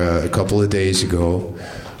there a couple of days ago,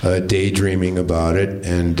 daydreaming about it.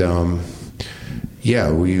 And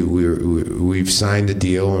we've signed a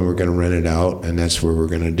deal and we're going to rent it out, and that's where we're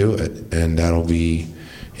going to do it, and that'll be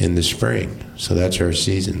in the spring. So that's our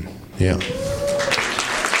season. Yeah.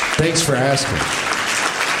 Thanks for asking.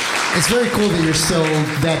 It's very cool that you're still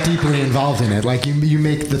that deeply involved in it. Like you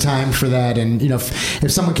make the time for that, and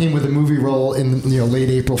if someone came with a movie role in late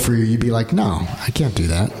April for you, you'd be like, no, I can't do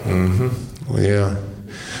that. Mm-hmm. Well, yeah.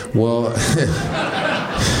 Well,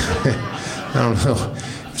 I don't know.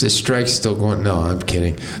 The strike's still going. No, I'm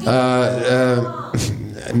kidding.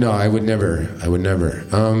 No, I would never.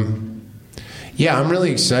 I'm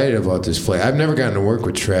really excited about this play. I've never gotten to work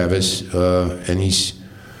with Travis, and he's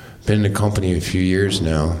been in the company a few years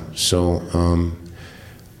now. So,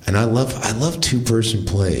 and I love two-person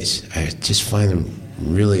plays. I just find them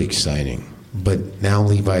really exciting. But now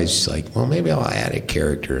Levi's like, well, maybe I'll add a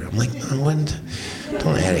character. I'm like, no,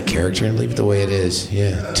 don't add a character and leave it the way it is.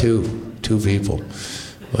 Yeah, two people.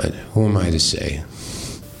 But who am I to say?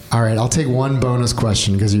 All right, I'll take one bonus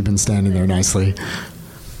question because you've been standing there nicely.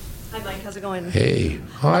 Hi, Mike. How's it going? Hey.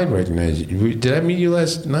 Oh, I recognize you. Did I meet you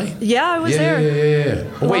last night? Yeah, I was there. Yeah.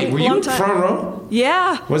 Oh, wait, were you front row?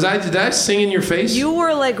 Yeah. Did I sing in your face? You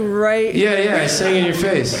were like right. Yeah, I sang in your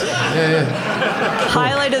face. Yeah.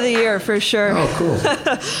 Highlight of the year for sure. Oh, cool.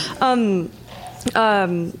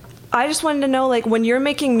 I just wanted to know, like, when you're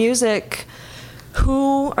making music,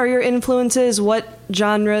 who are your influences? What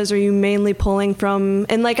genres are you mainly pulling from?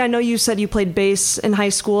 And like, I know you said you played bass in high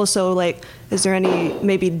school, so like, is there any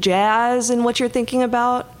maybe jazz in what you're thinking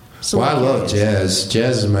about? So well, I love jazz.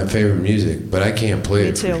 Jazz is my favorite music, but I can't play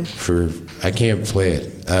it. Me too. I can't play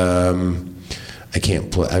it. I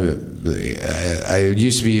can't play. I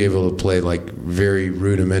used to be able to play like very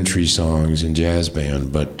rudimentary songs in jazz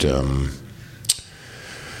band, but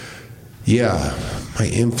yeah, my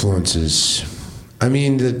influences. I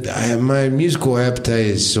mean, my musical appetite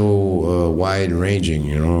is so wide and ranging,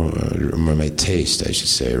 you know, or my taste, I should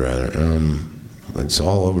say, rather. It's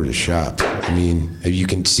all over the shop. I mean, you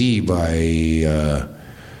can see by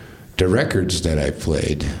the records that I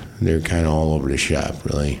played, they're kind of all over the shop,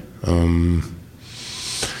 really.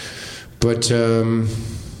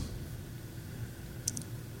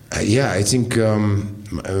 Yeah, I think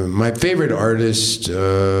my favorite artist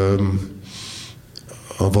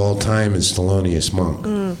of all time is Thelonious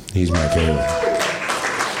Monk. He's my favorite.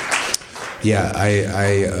 Yeah,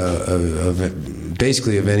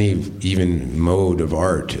 basically of any even mode of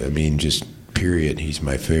art, I mean, just period, he's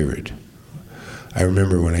my favorite. I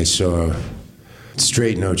remember when I saw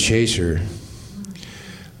Straight No Chaser,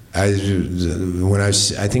 I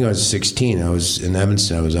think I was 16. I was in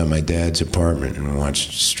Evanston. I was at my dad's apartment and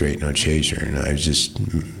watched Straight No Chaser, and I just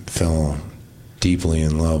fell deeply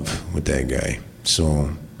in love with that guy.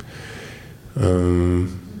 So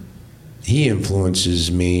he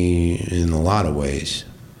influences me in a lot of ways,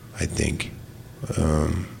 I think.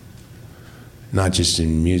 Not just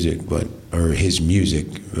in music, or his music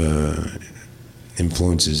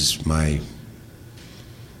influences my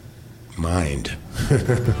mind.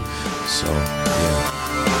 So, yeah.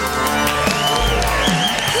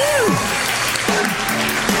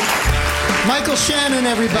 Michael Shannon,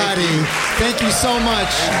 everybody. Thank you so much.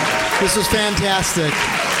 This was fantastic.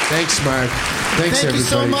 Thanks, Mark. Thanks, Thank everybody. you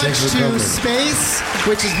so much Thanks for to coming. Space,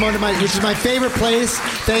 which is my favorite place.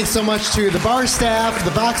 Thanks so much to the bar staff,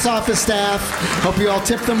 the box office staff. Hope you all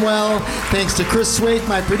tip them well. Thanks to Chris Swake,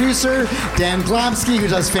 my producer, Dan Glomsky, who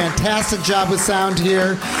does a fantastic job with sound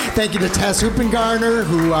here. Thank you to Tess Huppengarner,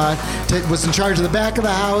 who was in charge of the back of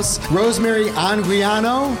the house. Rosemary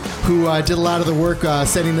Anguiano, who did a lot of the work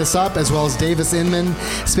setting this up, as well as Davis Inman.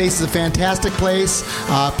 Space is a fantastic place.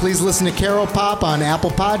 Please listen to Carol Pop on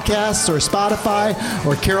Apple Podcasts or Spotify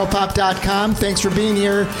or carolpop.com. Thanks for being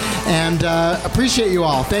here, and appreciate you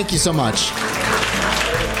all. Thank you so much.